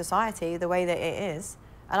with society the way that it is.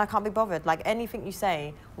 And I can't be bothered. Like, anything you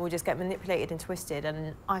say will just get manipulated and twisted,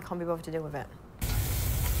 and I can't be bothered to deal with it.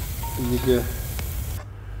 You good?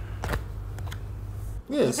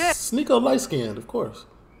 Yes, SNEAKO light skinned, of course.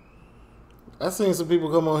 I seen some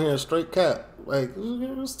people come on here and straight cap. Like,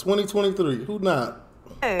 it's 2023. Who not?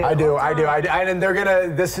 I do. And they're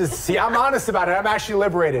gonna. See, I'm honest about it. I'm actually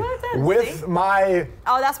liberated with my.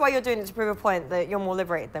 Oh, that's why you're doing it, to prove a point that you're more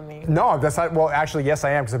liberated than me. No, that's not. Well, actually, yes,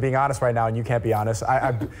 I am, because I'm being honest right now, and you can't be honest.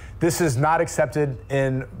 This is not accepted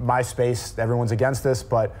in my space. Everyone's against this,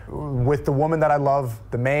 but with the woman that I love,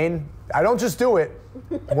 the main, I don't just do it.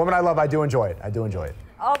 The woman I love, I do enjoy it. I do enjoy it.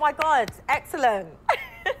 Oh my God, excellent.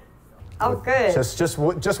 Oh, good. Just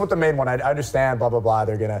with the main one, I understand. Blah blah blah.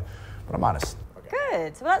 They're gonna, but I'm honest.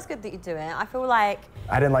 Good. Well, that's good that you do it. I feel like.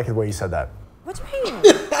 I didn't like the way you said that. What do you mean?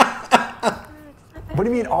 What do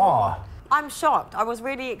you mean, aw? I'm shocked. I was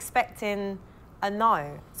really expecting a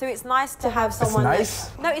no. So it's nice to have someone. It's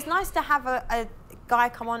nice? No, it's nice to have a guy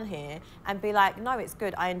come on here and be like, no, it's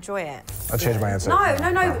good. I enjoy it. I'll change my answer.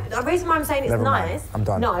 No. The reason why I'm saying it's Never mind. nice. I'm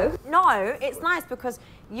done. No, it's nice because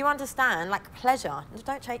you understand, like, pleasure.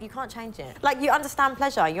 Don't change. You can't change it. Like, you understand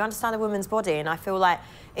pleasure. You understand a woman's body, and I feel like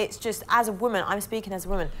it's just, as a woman, I'm speaking as a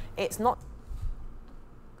woman. It's not.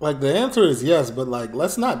 Like, the answer is yes, but like,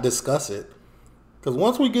 let's not discuss it. Because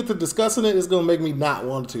once we get to discussing it, it's gonna make me not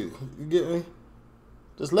want to. You get me?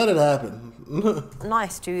 Just let it happen.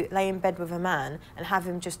 Nice to lay in bed with a man and have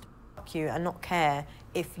him just fuck you and not care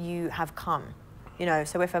if you have come. You know,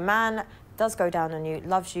 so if a man does go down on you,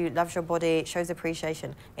 loves your body, shows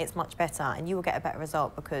appreciation, it's much better, and you will get a better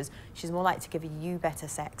result because she's more likely to give you better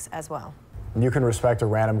sex as well. You can respect a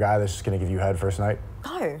random guy that's just gonna give you head first night?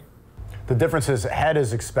 No. The difference is head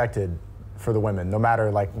is expected for the women, no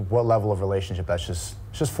matter like what level of relationship. That's just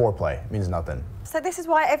foreplay. It means nothing. So this is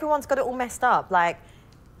why everyone's got it all messed up. Like,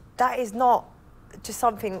 that is not just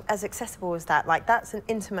something as accessible as that. Like, that's an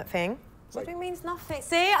intimate thing. Something means nothing.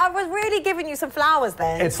 See, I was really giving you some flowers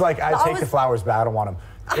then. It's like, I take the flowers, but I don't want them.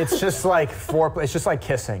 It's just like foreplay. It's just like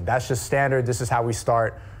kissing. That's just standard. This is how we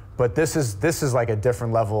start. But this is like a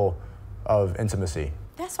different level of intimacy.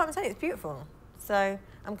 That's what I'm saying. It's beautiful. So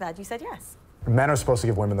I'm glad you said yes. Men are supposed to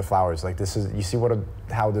give women the flowers. Like, this is, you see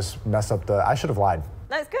how this messed up the, I should have lied.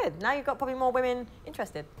 No, it's good. Now you've got probably more women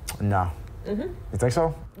interested. No. You think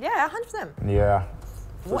so? Yeah, 100%. Yeah.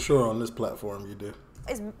 For sure, on this platform, you do.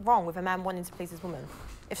 What is wrong with a man wanting to please his woman?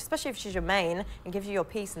 Especially if she's your main and gives you your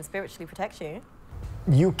peace and spiritually protects you.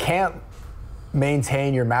 You can't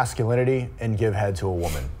maintain your masculinity and give head to a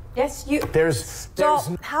woman. Yes, you. There's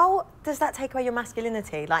How does that take away your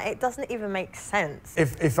masculinity? Like, it doesn't even make sense.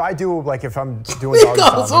 If I do, like, if I'm doing doggy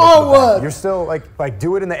goes style, on what? you're still like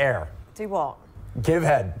do it in the air. Do what? Give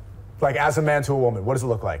head, like as a man to a woman. What does it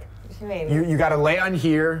look like? What do you mean? You got to lay on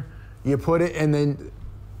here. You put it, and then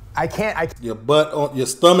I can't. Your butt on your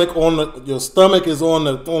stomach your stomach is on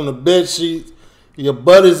the bed sheet. Your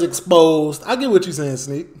butt is exposed. I get what you're saying,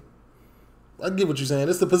 Sneak. I get what you're saying.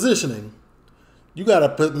 It's the positioning. You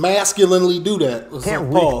gotta masculinely do that.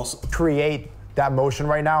 Can't recreate that motion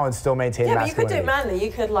right now and still maintain masculinity. Yeah, but you could do it manly.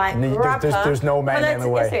 You could like grab her. There's no manly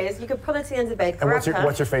way. Yes, there is. You could pull her to the end of the bed. And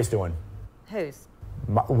what's your face doing? Whose?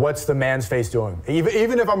 What's the man's face doing?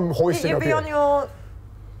 Even if I'm hoisting You'd up be here. on your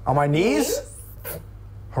on my knees?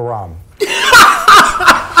 Haram.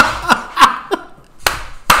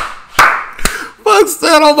 What's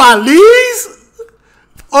that, on my knees?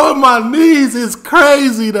 On my knees is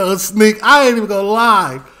crazy though, Sneak. I ain't even gonna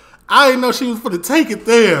lie. I didn't know she was gonna take it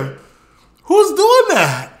there. Who's doing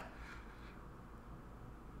that?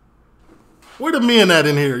 Where the men at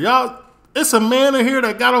in here? Y'all, it's a man in here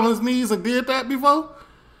that got on his knees and did that before?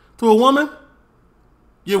 To a woman?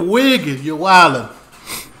 You're wigging, you're wilding.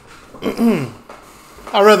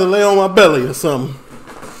 I'd rather lay on my belly or something.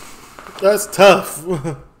 That's tough.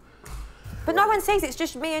 But no one sees it. It's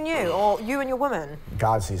just me and you, or you and your woman.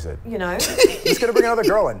 God sees it. You know? He's gonna bring another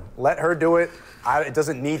girl in. Let her do it. It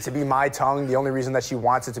doesn't need to be my tongue. The only reason that she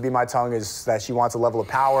wants it to be my tongue is that she wants a level of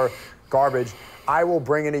power. Garbage. I will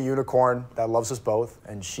bring in a unicorn that loves us both,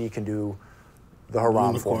 and she can do the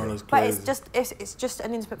haram for me. But it's just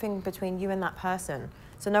an intimate thing between you and that person.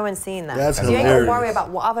 So no one's seeing that. That's so you ain't hilarious. got to worry about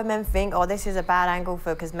what other men think, or this is a bad angle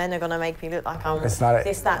for, because men are going to make me look like I'm It's not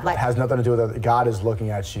this, that. Like, it has nothing to do with it. God is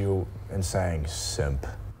looking at you and saying, simp.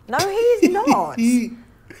 no, he's not.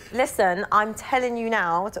 Listen, I'm telling you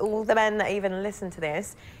now, to all the men that even listen to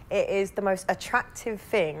this, it is the most attractive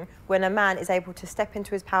thing when a man is able to step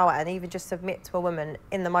into his power and even just submit to a woman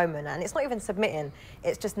in the moment. And it's not even submitting,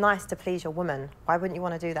 it's just nice to please your woman. Why wouldn't you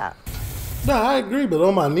want to do that? No, I agree, but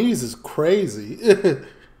on my knees is crazy.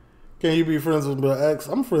 Can you be friends with my ex?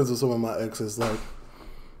 I'm friends with some of my exes.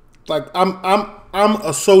 Like I'm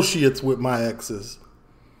associates with my exes.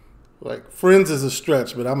 Like, friends is a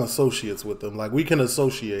stretch, but I'm associates with them. Like, we can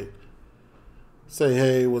associate. Say,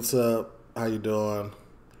 hey, what's up? How you doing?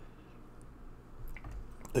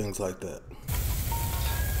 things like that.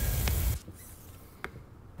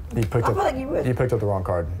 You picked I up, feel like you would. You picked up the wrong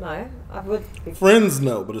card. No, I would be Friends,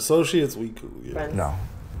 no, but associates, we cool. Yeah. friends. No.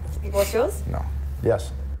 What's yours? No.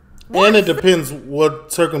 Yes. And it depends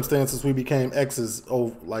what circumstances we became exes.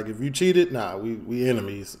 Oh, like if you cheated, nah, we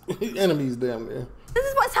enemies. Enemies damn near. This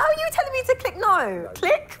is what's how are you telling me to click no?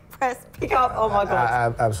 Click, press, pick up. Oh my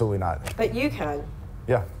god. Absolutely not. But you can.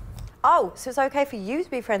 Yeah. Oh, so it's okay for you to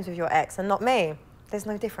be friends with your ex and not me? There's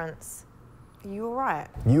no difference. Are you all right?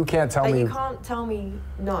 You can't tell Like, me. you can't tell me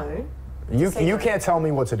no. You say no. can't tell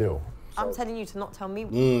me what to do. I'm telling you to not tell me.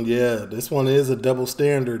 Yeah, this one is a double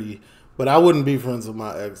standardy. But I wouldn't be friends with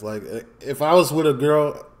my ex. Like, if I was with a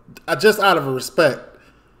girl, just out of respect,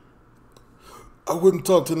 I wouldn't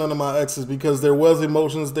talk to none of my exes because there was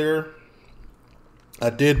emotions there.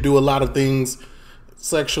 I did do a lot of things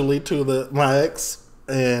sexually to my ex,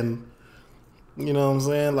 and you know what I'm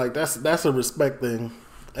saying? Like, that's a respect thing,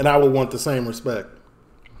 and I would want the same respect.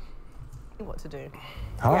 What to do?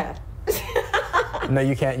 Huh? Yeah. No,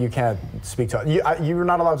 you can't. You can't speak to. You're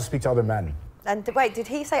not allowed to speak to other men. And wait, did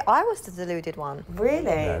he say I was the deluded one?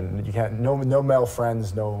 Really? And you can't. No male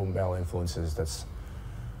friends. No male influences. That's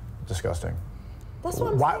disgusting. That's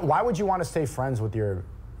what Why would you want to stay friends with your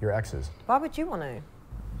exes? Why would you want to?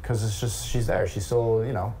 Because it's just she's there. She's still,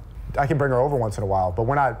 you know. I can bring her over once in a while, but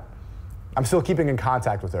we're not. I'm still keeping in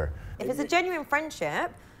contact with her. If it's a genuine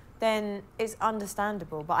friendship, then it's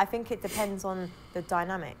understandable. But I think it depends on the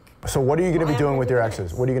dynamic. So what are you going to be I am doing with your friends with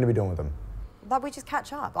exes? an ex. What are you going to be doing with them? Like, we just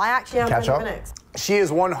catch up. I actually am Catch friends up? with an ex. She is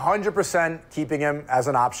 100% keeping him as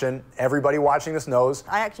an option. Everybody watching this knows.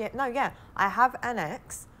 I have an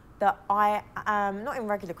ex that I am not in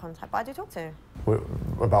regular contact, but I do talk to.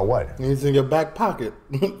 About what? It's in your back pocket,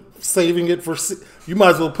 saving it for. You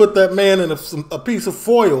might as well put that man in a piece of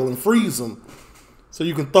foil and freeze him, so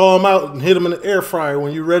you can thaw him out and hit him in the air fryer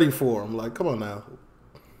when you're ready for him. Like, come on now.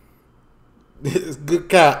 It's good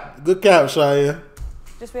cap, Cheyenne.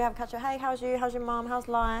 Just we have a catch up. Hey, how's you? How's your mom? How's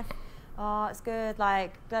life? Oh, it's good.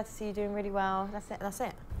 Like, glad to see you doing really well. That's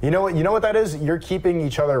it. You know what that is? You're keeping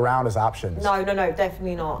each other around as options. No,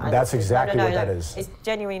 definitely not. That's exactly what that is. It's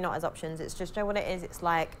genuinely not as options. It's just, you know what it is? It's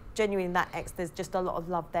like, genuinely that ex, there's just a lot of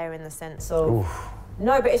love there in the sense of... Oof.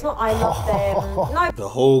 No, but it's not I love them. No. The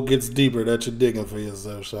hole gets deeper that you're digging for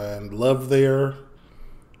yourself, Cheyenne. Love there,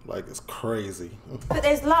 like, it's crazy. But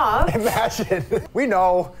there's love. Imagine. We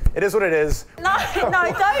know. It is what it is. No, don't.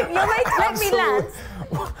 Let me land.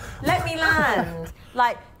 Let me land.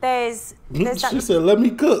 Like, there's that... She said, let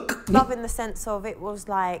me cook. Love in the sense of it was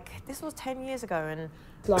like, this was 10 years ago and...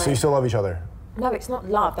 Like, So you still love each other? No, it's not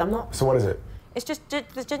love. I'm not... So what is it? It's just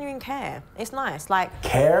there's genuine care. It's nice. Like...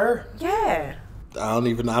 Care? Yeah. I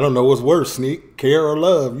don't know what's worse, Sneak, care or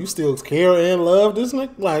love. You still care and love this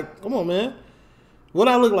nigga? Like, come on, man. What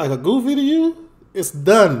I look like, a goofy to you? It's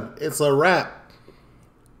done. It's a wrap.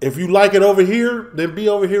 If you like it over here, then be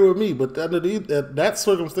over here with me. But that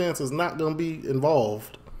circumstance is not going to be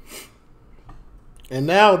involved. And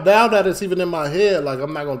now that it's even in my head, like,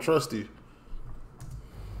 I'm not going to trust you.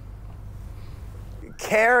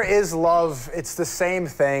 Care is love. It's the same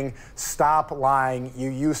thing. Stop lying. You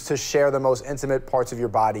used to share the most intimate parts of your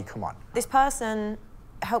body. Come on. This person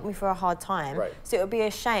helped me through a hard time. Right. So it would be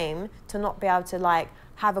a shame to not be able to, like,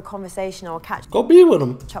 have a conversation or catch Go be with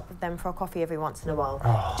them. up with them for a coffee every once in a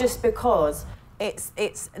while. Just because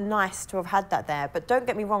it's nice to have had that there. But don't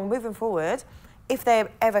get me wrong, moving forward, if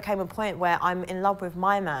there ever came a point where I'm in love with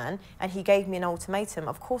my man and he gave me an ultimatum,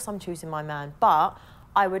 of course I'm choosing my man. But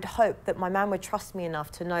I would hope that my man would trust me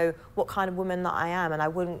enough to know what kind of woman that I am and I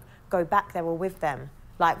wouldn't go back there or with them.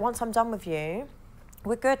 Like, once I'm done with you,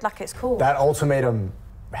 we're good, like, it's cool. That ultimatum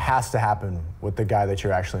has to happen with the guy that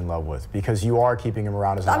you're actually in love with because you are keeping him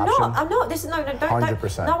around as an option. I'm not. This is no, don't.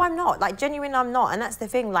 100%. No, I'm not. Like, genuinely, I'm not. And that's the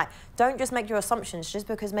thing. Like, don't just make your assumptions just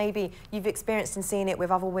because maybe you've experienced and seen it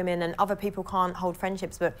with other women and other people can't hold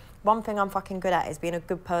friendships. But one thing I'm fucking good at is being a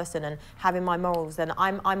good person and having my morals. And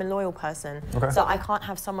I'm a loyal person. Okay. So I can't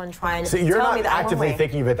have someone try and so you're tell not me that actively I'm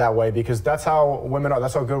thinking of it that way because that's how women are.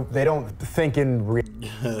 That's how good they don't think in.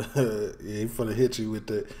 Yeah, he's gonna hit you with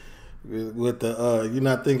the you're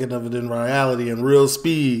not thinking of it in reality and real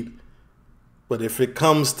speed. But if it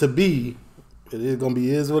comes to be, it is gonna be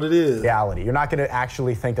is what it is. Reality. You're not gonna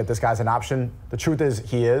actually think that this guy's an option. The truth is,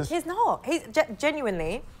 he is. He's not. He's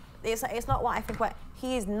genuinely. It's not what I think. What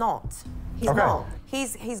he is not. He's Okay. not.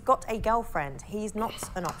 He's got a girlfriend. He's not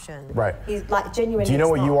an option. Right. He's like genuinely. Do you know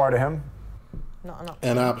what not. you are to him? Not an option.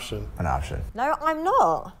 An option. An option. No, I'm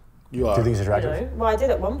not. You are. Do you think he's You attractive? know, well, I did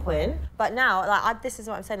at one point, but now, like, this is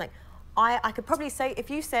what I'm saying. Like, I could probably say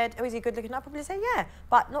if you said, "Oh, is he good looking?" I'd probably say, "Yeah,"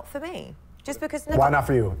 but not for me. Just because... Why not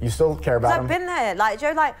for you? You still care about him? I've been there. Like,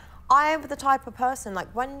 Joe, like, I am the type of person, like,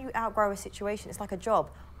 when you outgrow a situation, it's like a job.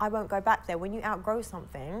 I won't go back there. When you outgrow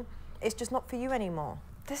something, it's just not for you anymore.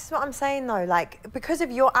 This is what I'm saying, though. Like, because of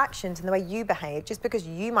your actions and the way you behave, just because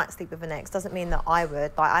you might sleep with an ex doesn't mean that I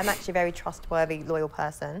would. Like, I'm actually a very trustworthy, loyal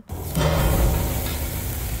person.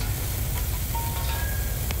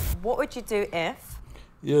 What would you do if...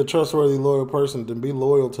 You're a trustworthy, loyal person, then be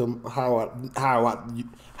loyal to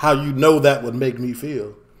how you know that would make me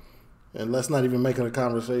feel. And let's not even make it a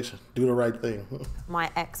conversation. Do the right thing.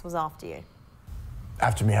 My ex was after you.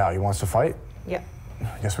 After me how? He wants to fight? Yeah.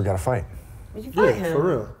 I guess we gotta fight. Did you fight him? For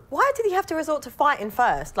real. Why did he have to resort to fighting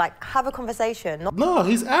first? Like, have a conversation. No,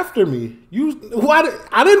 he's after me.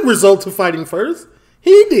 I didn't resort to fighting first.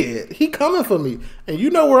 He did. He coming for me. And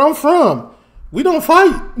you know where I'm from. We don't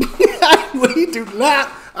fight. We do not.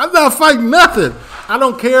 I'm not fighting nothing. I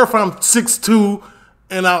don't care if I'm 6'2"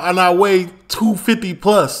 and I weigh 250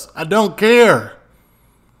 plus. I don't care.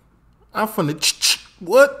 I'm from the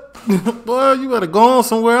what? Boy, you better go on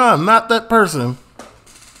somewhere. I'm not that person.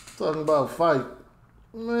 Talking about fight.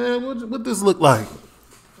 Man, what this look like?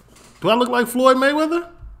 Do I look like Floyd Mayweather?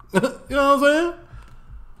 You know what I'm saying?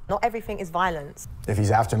 Not everything is violence. If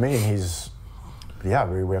he's after me, yeah,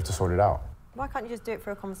 we have to sort it out. Why can't you just do it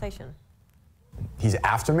for a conversation? He's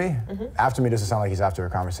after me? Mm-hmm. After me doesn't sound like he's after a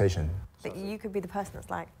conversation. But you could be the person that's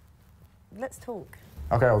like, let's talk.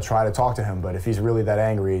 Okay, I'll try to talk to him, but if he's really that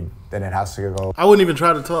angry, then it has to go. I wouldn't even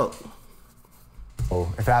try to talk.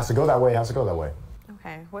 Oh, if it has to go that way, it has to go that way.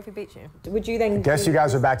 Okay, what if he beats you? Would you then... I guess you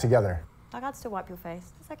guys are back together. Like, I'd still wipe your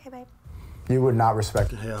face. It's okay, babe. You would not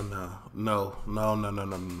respect... Hell no. No.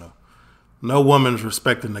 No woman's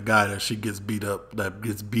respecting the guy that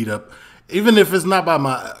gets beat up. Even if it's not by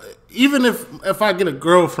my... Even if I get a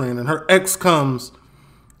girlfriend and her ex comes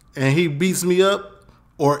and he beats me up,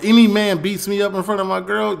 or any man beats me up in front of my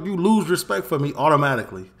girl, you lose respect for me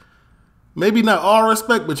automatically. Maybe not all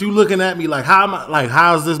respect, but you looking at me like,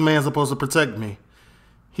 how is this man supposed to protect me?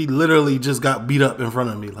 He literally just got beat up in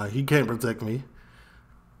front of me. Like, he can't protect me.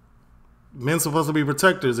 Men supposed to be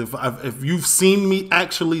protectors. If you've seen me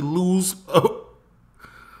actually lose a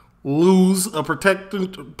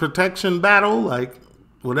protection battle, like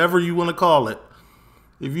whatever you want to call it,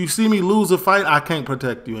 if you see me lose a fight, I can't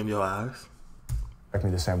protect you in your eyes. Respect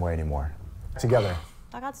me the same way anymore. Together.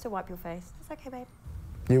 Like, I'd still wipe your face. It's okay, babe.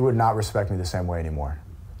 You would not respect me the same way anymore.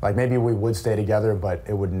 Like, maybe we would stay together, but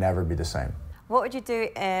it would never be the same. What would you do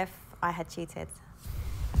if I had cheated?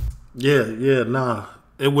 Nah.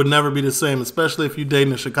 It would never be the same, especially if you're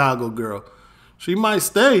dating a Chicago girl. She might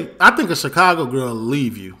stay. I think a Chicago girl will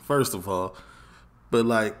leave you, first of all. But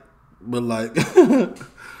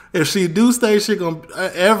if she do stay, she gonna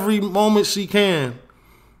every moment she can.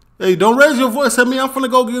 Hey, don't raise your voice at me. I'm finna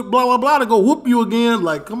go get blah blah blah to go whoop you again.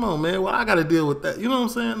 Like, come on, man. Well, I gotta deal with that. You know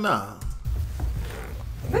what I'm saying? Nah.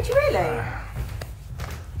 Would you really?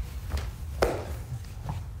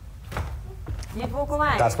 You'd walk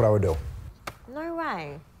away? That's what I would do. No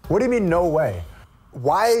way. What do you mean, no way?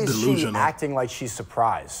 Why is she delusional. acting like she's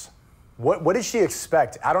surprised? What did she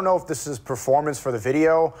expect? I don't know if this is performance for the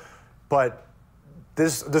video, but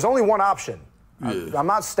there's only one option. Yeah. I'm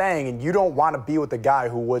not staying, and you don't want to be with the guy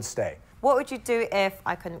who would stay. What would you do if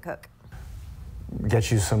I couldn't cook? Get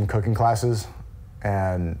you some cooking classes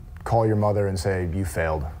and call your mother and say, you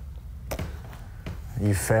failed.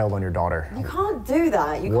 You failed on your daughter. You can't do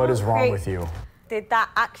that. What is wrong with you? Did that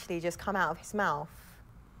actually just come out of his mouth?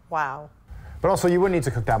 Wow. But also, you wouldn't need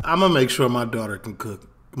to cook that. I'm going to make sure my daughter can cook.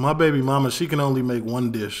 My baby mama, she can only make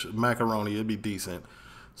one dish, macaroni. It'd be decent.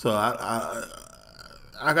 So I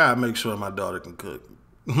got to make sure my daughter can cook.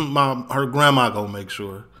 Her grandma going to make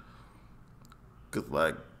sure. Because,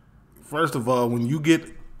 like, first of all, when you get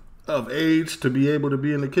of age to be able to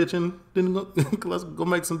be in the kitchen, then let's go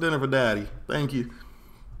make some dinner for daddy. Thank you.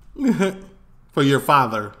 For your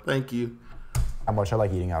father. Thank you. How much I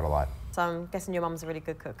like eating out a lot. So I'm guessing your mum's a really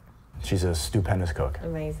good cook. She's a stupendous cook.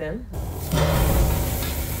 Amazing.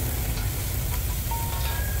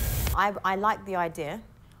 I like the idea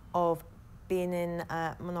of being in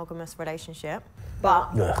a monogamous relationship, but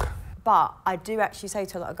I do actually say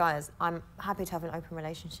to a lot of guys, I'm happy to have an open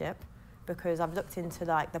relationship because I've looked into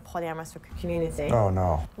like the polyamorous community. Oh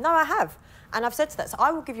no. No, I have, and I've said to that. So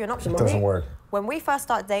I will give you an option. It doesn't work. When we first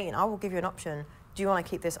start dating, I will give you an option. Do you want to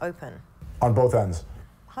keep this open? On both ends.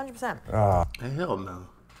 100%. Hell no.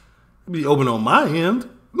 It'd be open on my end,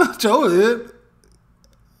 not your end.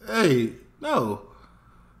 Hey, no.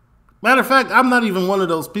 Matter of fact, I'm not even one of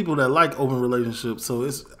those people that like open relationships, so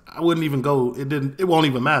I wouldn't even go. It won't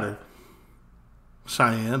even matter.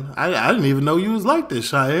 Cheyenne. I didn't even know you was like this,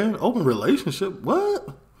 Cheyenne. Open relationship? What?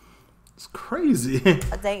 It's crazy.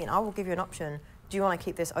 Dating, I will give you an option. Do you want to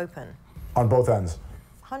keep this open? On both ends?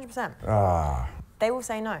 100%. They will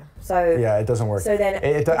say no. So yeah, it doesn't work. So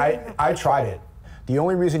then, I tried it. The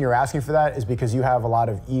only reason you're asking for that is because you have a lot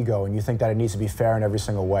of ego and you think that it needs to be fair in every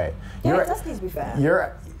single way. Yeah, it does need to be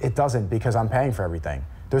fair. It doesn't, because I'm paying for everything.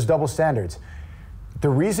 There's double standards. The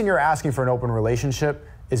reason you're asking for an open relationship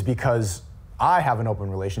is because I have an open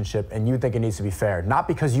relationship and you think it needs to be fair, not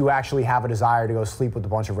because you actually have a desire to go sleep with a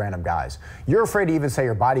bunch of random guys. You're afraid to even say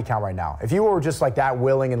your body count right now. If you were just like that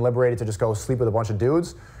willing and liberated to just go sleep with a bunch of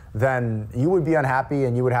dudes, then you would be unhappy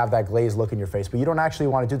and you would have that glazed look in your face. But you don't actually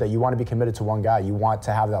want to do that. You want to be committed to one guy. You want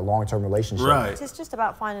to have that long-term relationship. Right. It's just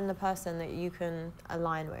about finding the person that you can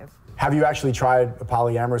align with. Have you actually tried a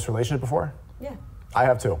polyamorous relationship before? Yeah. I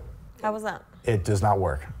have too. How was that? It does not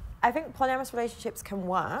work. I think polyamorous relationships can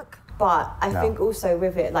work, but I think also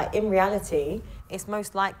with it, like in reality, it's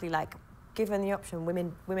most likely like, given the option,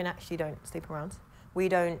 women actually don't sleep around. We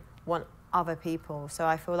don't want other people. So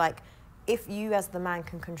I feel like if you as the man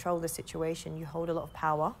can control the situation, you hold a lot of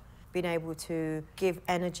power, being able to give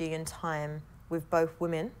energy and time with both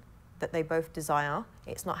women that they both desire.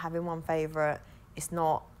 It's not having one favourite, it's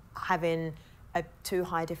not having a too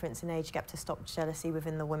high difference in age gap to stop jealousy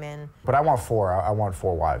within the women. But I want four. I want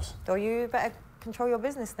 4 wives. So you better control your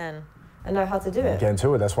business then and know how to do it. Get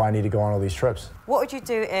into it. That's why I need to go on all these trips. What would you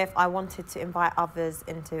do if I wanted to invite others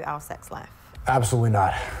into our sex life? Absolutely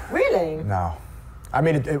not. Really? No. I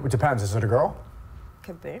mean, it depends. Is it a girl?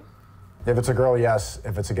 Could be. If it's a girl, yes.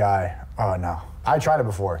 If it's a guy, oh no. I tried it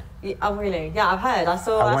before. Yeah, oh really? Yeah, I've heard.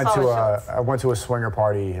 I went to a swinger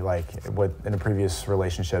party like in a previous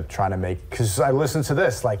relationship, trying to make, because I listened to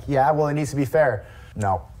this like, yeah, well, it needs to be fair.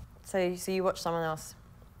 No. So you watched someone else?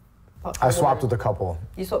 I swapped with a couple.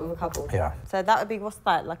 You swapped with a couple? Yeah. So that would be, what's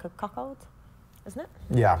that, like a cuckold, isn't it?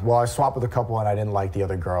 Yeah, well, I swapped with a couple and I didn't like the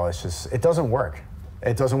other girl. It's just, it doesn't work.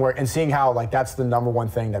 It doesn't work. And seeing how like that's the #1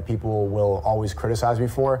 thing that people will always criticize me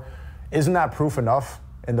for, isn't that proof enough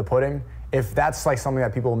in the pudding? If that's like something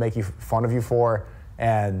that people will make fun of you for,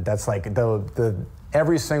 and that's like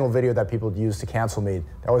every single video that people use to cancel me,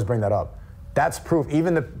 they always bring that up. That's proof.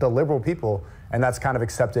 Even the liberal people, and that's kind of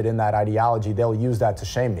accepted in that ideology, they'll use that to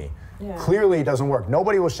shame me. Yeah. Clearly it doesn't work.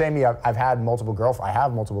 Nobody will shame me. I have multiple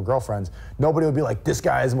girlfriends. Nobody will be like, this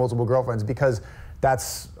guy has multiple girlfriends, because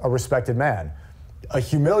that's a respected man. A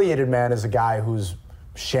humiliated man is a guy who's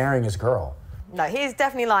sharing his girl. No, he's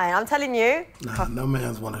definitely lying. I'm telling you. Nah, no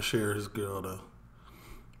man's want to share his girl, though.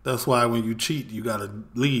 That's why when you cheat, you got to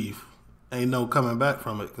leave. Ain't no coming back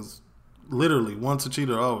from it, because literally, once a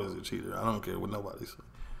cheater, always a cheater. I don't care what nobody says.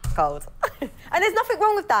 Cold. And there's nothing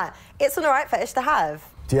wrong with that. It's an alright fetish to have.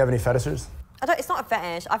 Do you have any fetishes? It's not a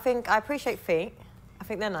fetish. I appreciate feet. I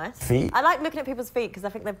think they're nice. Feet? I like looking at people's feet because I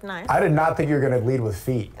think they're nice. I did not think you were going to lead with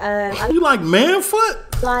feet. You like man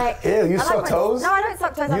foot? Like, ew, you suck toes? No, I don't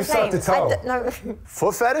suck toes. You sucked a toe. No.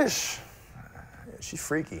 Foot fetish? She's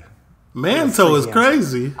freaky. Man toe is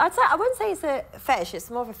crazy. I wouldn't say it's a fetish. It's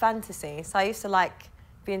more of a fantasy. So I used to like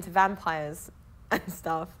be into vampires and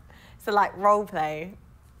stuff. So like role play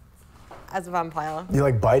as a vampire. You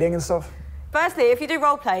like biting and stuff? Firstly, if you do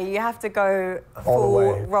role play, you have to go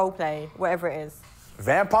full role play, whatever it is.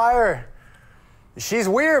 Vampire, she's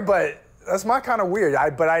weird, but that's my kind of weird.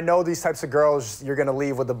 But I know these types of girls, you're gonna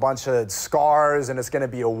leave with a bunch of scars and it's gonna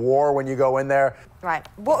be a war when you go in there. Right,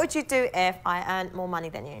 what would you do if I earned more money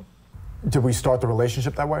than you? Did we start the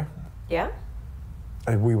relationship that way? Yeah.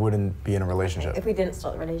 We wouldn't be in a relationship. If we didn't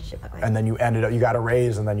start the relationship that way. And then you got a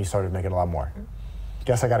raise and then you started making a lot more.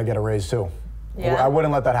 Guess I gotta get a raise too. Yeah. I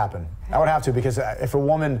wouldn't let that happen. I would have to, because if a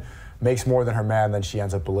woman makes more than her man, then she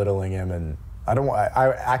ends up belittling him, and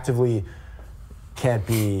I actively can't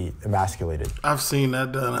be emasculated. I've seen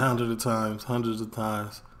that done hundreds of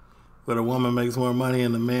times, where a woman makes more money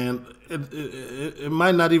and the man, it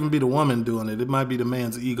might not even be the woman doing it. It might be the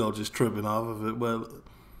man's ego just tripping off of it, but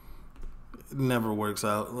it never works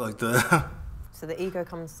out like that. So the ego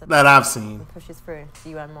comes to that I've seen. And pushes through, so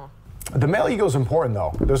you earn more. The male ego is important,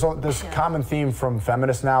 though. There's a common theme from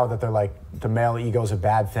feminists now that they're like, the male ego is a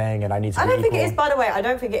bad thing and I need to be equal. I don't think it is, by the way. I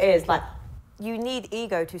don't think it is. Like, you need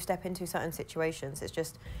ego to step into certain situations. It's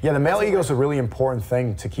just... Yeah, the male ego is a really important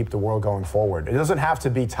thing to keep the world going forward. It doesn't have to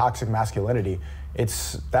be toxic masculinity.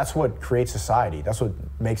 That's what creates society. That's what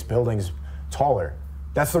makes buildings taller.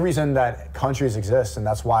 That's the reason that countries exist, and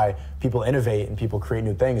that's why people innovate and people create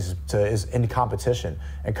new things is in competition.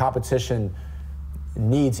 And competition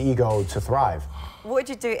needs ego to thrive. What would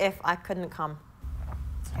you do if I couldn't come?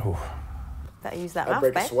 Ooh. Better use that I'd mouth,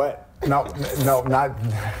 break a babe. sweat. No, not.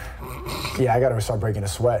 Yeah, I got to start breaking a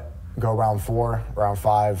sweat. Go round 4, round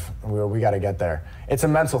 5, we got to get there. It's a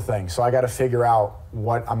mental thing, so I got to figure out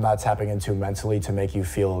what I'm not tapping into mentally to make you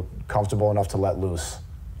feel comfortable enough to let loose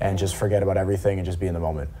and just forget about everything and just be in the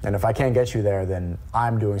moment. And if I can't get you there, then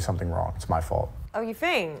I'm doing something wrong. It's my fault. Oh, you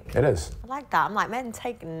think? It is. I like that. I'm like, men,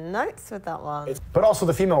 take notes with that one. But also,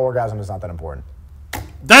 the female orgasm is not that important.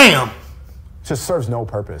 Damn. It just serves no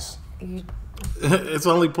purpose. It's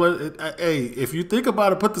only hey, if you think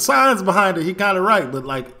about it, put the science behind it. He kind of right, but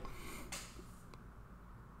like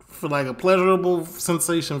for like a pleasurable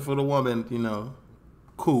sensation for the woman, you know,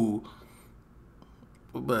 cool.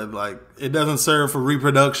 But like it doesn't serve for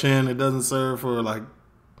reproduction. It doesn't serve for like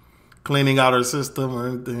cleaning out her system or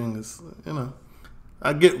anything. It's, you know,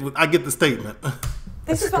 I get the statement.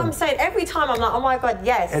 This is what I'm saying. Every time I'm like, oh my God,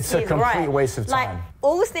 yes, it's a complete waste of time. Like,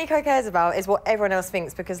 all SNEAKO cares about is what everyone else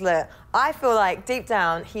thinks, because look, I feel like deep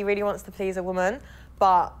down he really wants to please a woman,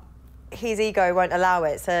 but his ego won't allow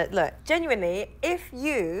it. So look, genuinely, if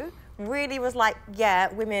you really was like,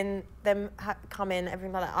 yeah, women, them come in,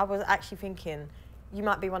 everything like that, I was actually thinking you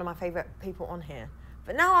might be one of my favourite people on here.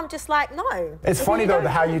 But now I'm just like, no. It's funny though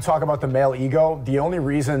how you talk about the male ego. The only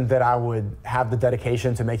reason that I would have the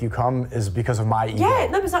dedication to make you come is because of my ego. Yeah,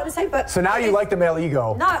 no, but I'm saying, but so now you like the male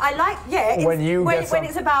ego. No, I like, yeah. When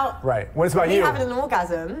it's about when it's about you having an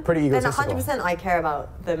orgasm, pretty egotistical. Then 100% I care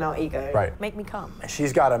about the male ego. Right. Make me come.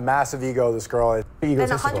 She's got a massive ego. This girl. Then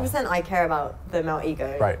 100% I care about the male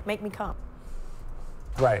ego. Right. Make me come.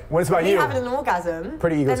 Right. When it's about you having an orgasm,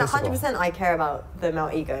 pretty egotistical. Then 100% I care about the male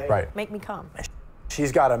ego. Right. Make me come.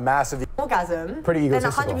 She's got a massive orgasm. Pretty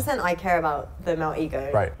egotistical. Then 100% I care about the male ego.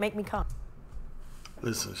 Right. Make me come.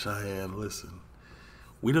 Listen, Cheyenne, listen.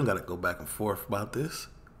 We don't got to go back and forth about this.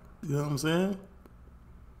 You know what I'm saying?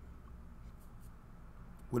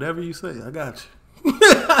 Whatever you say, I got you.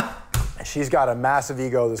 She's got a massive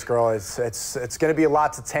ego, this girl. It's going to be a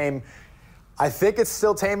lot to tame. I think it's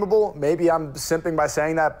still tameable. Maybe I'm simping by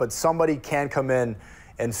saying that, but somebody can come in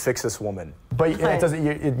and fix this woman. But it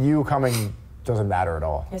doesn't. You coming doesn't matter at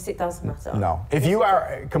all. Yes, it does matter. No. If you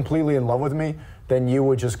are completely in love with me, then you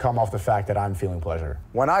would just come off the fact that I'm feeling pleasure.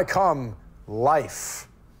 When I come, life,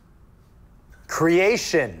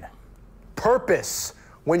 creation, purpose.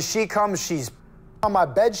 When she comes, she's on my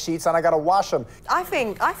bed sheets and I gotta wash them. I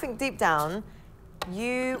think deep down,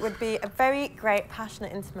 you would be a very great,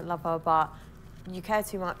 passionate, intimate lover, but you care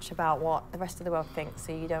too much about what the rest of the world thinks,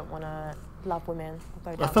 so you don't want to love women.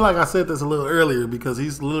 Or go down. I feel like I said this a little earlier because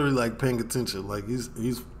he's literally like paying attention. Like he's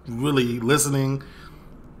really listening.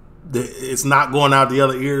 It's not going out the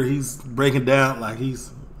other ear. He's breaking down like he's,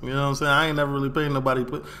 you know what I'm saying? I ain't never really paid nobody,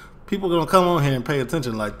 but people gonna come on here and pay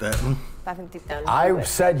attention like that. I think deep down. I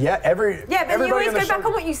said but you always go back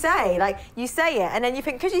on what you say. Like, you say it, and then you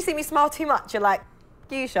think, because you see me smile too much, you're like,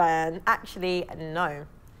 you, Cheyenne. Actually, no.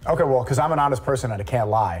 Okay, well, because I'm an honest person and I can't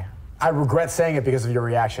lie. I regret saying it because of your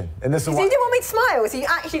reaction. And this is so you didn't want me to smile, so you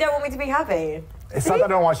actually don't want me to be happy. It's not that I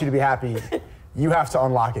don't want you to be happy. You have to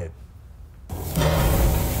unlock it.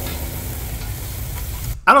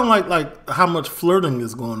 I don't like how much flirting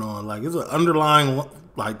is going on. Like, there's an underlying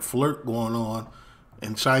like flirt going on.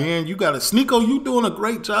 And Cheyenne, you got SNEAKO, you doing a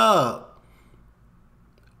great job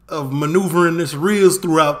of maneuvering this Riz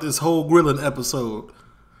throughout this whole grilling episode.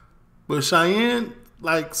 But Cheyenne,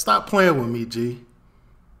 like, stop playing with me, G.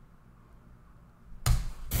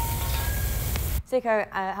 SNEAKO,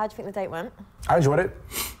 how do you think the date went? I enjoyed it.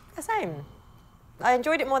 The same. I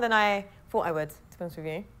enjoyed it more than I thought I would, to be honest with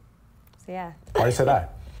you. So yeah. Why do you say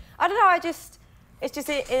that? I don't know,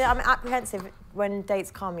 I'm apprehensive when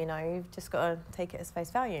dates come, you know. You've just got to take it as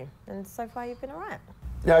face value. And so far, you've been all right.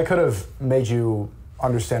 Yeah, I could have made you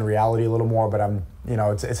understand reality a little more, but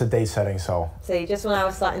it's a date setting, so. So just when I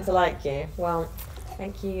was starting to like you, well,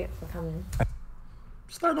 thank you for coming.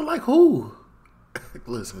 Starting to like who?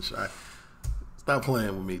 Listen, Shy, stop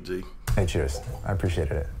playing with me, G. Hey, cheers. I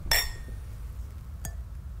appreciated it.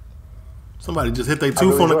 Somebody just hit their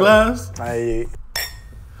tooth on the glass?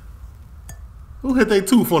 Who hit their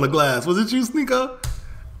tooth on the glass? Was it you, SNEAKO?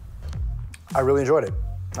 I really enjoyed it.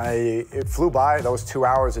 It flew by. That was 2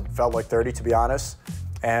 hours. It felt like 30, to be honest.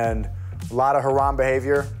 And a lot of haram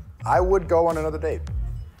behavior. I would go on another date.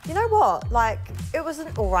 You know what? Like, it was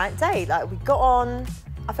an all right date. Like, we got on.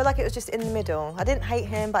 I feel like it was just in the middle. I didn't hate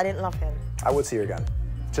him, but I didn't love him. I would see her again.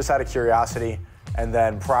 Just out of curiosity, and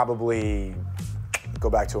then probably go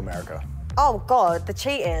back to America. Oh, God, the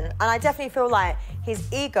cheating. And I definitely feel like his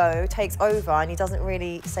ego takes over and he doesn't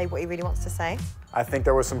really say what he really wants to say. I think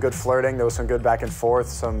there was some good flirting, there was some good back and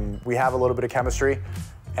forth, we have a little bit of chemistry,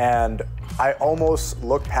 and I almost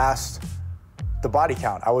looked past the body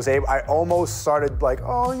count. I almost started like,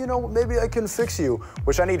 oh, you know, maybe I can fix you,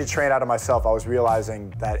 which I need to train out of myself. I was realizing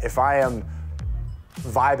that if I am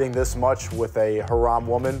vibing this much with a haram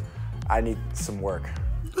woman, I need some work.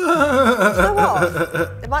 You know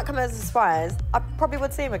what? It might come as a surprise. I probably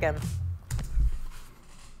would see him again.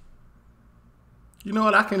 You know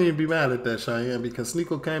what? I can't even be mad at that, Cheyenne, because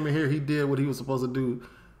SNEAKO came in here. He did what he was supposed to do.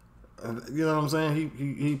 You know what I'm saying?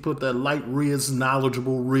 He put that light Riz,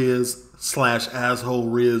 knowledgeable Riz / asshole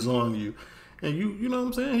Riz on you, and you know what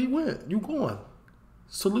I'm saying? He went. You going?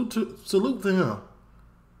 Salute to him.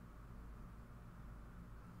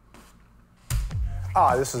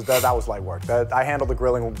 Ah, that was light work. I handled the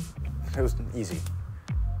grilling. It was easy.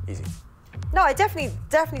 No, I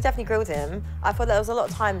definitely grilled him. I thought there was a lot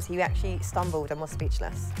of times he actually stumbled and was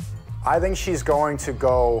speechless. I think she's going to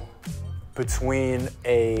go between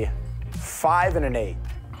a 5 and an 8,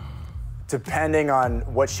 depending on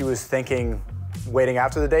what she was thinking waiting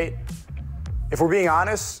after the date. If we're being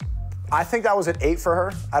honest, I think that was an 8 for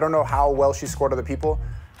her. I don't know how well she scored other people,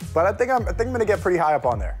 but I think I'm gonna get pretty high up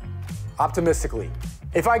on there, optimistically.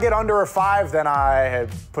 If I get under a 5, then I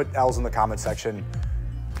put L's in the comment section.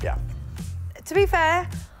 Yeah. To be fair,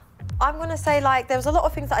 I'm gonna say like there was a lot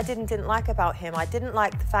of things that I didn't like about him. I didn't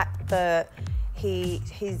like the fact that he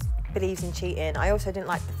believes in cheating. I also didn't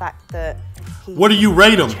like the fact that he What do you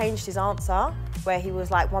rate him? Changed his answer, where he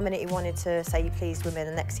was like 1 minute he wanted to say he pleased women,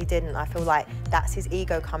 and next he didn't. I feel like that's his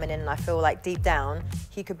ego coming in, and I feel like deep down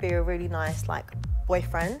he could be a really nice like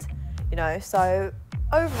boyfriend, you know. So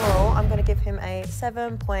overall, I'm gonna give him a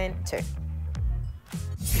 7.2.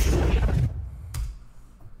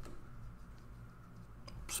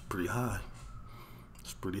 It's pretty high.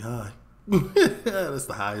 It's pretty high. That's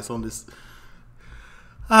the highest on this.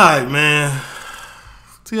 All right, man.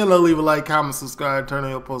 TLO, leave a like, comment, subscribe, turn on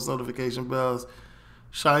your post notification bells.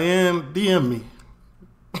 Cheyenne, DM me.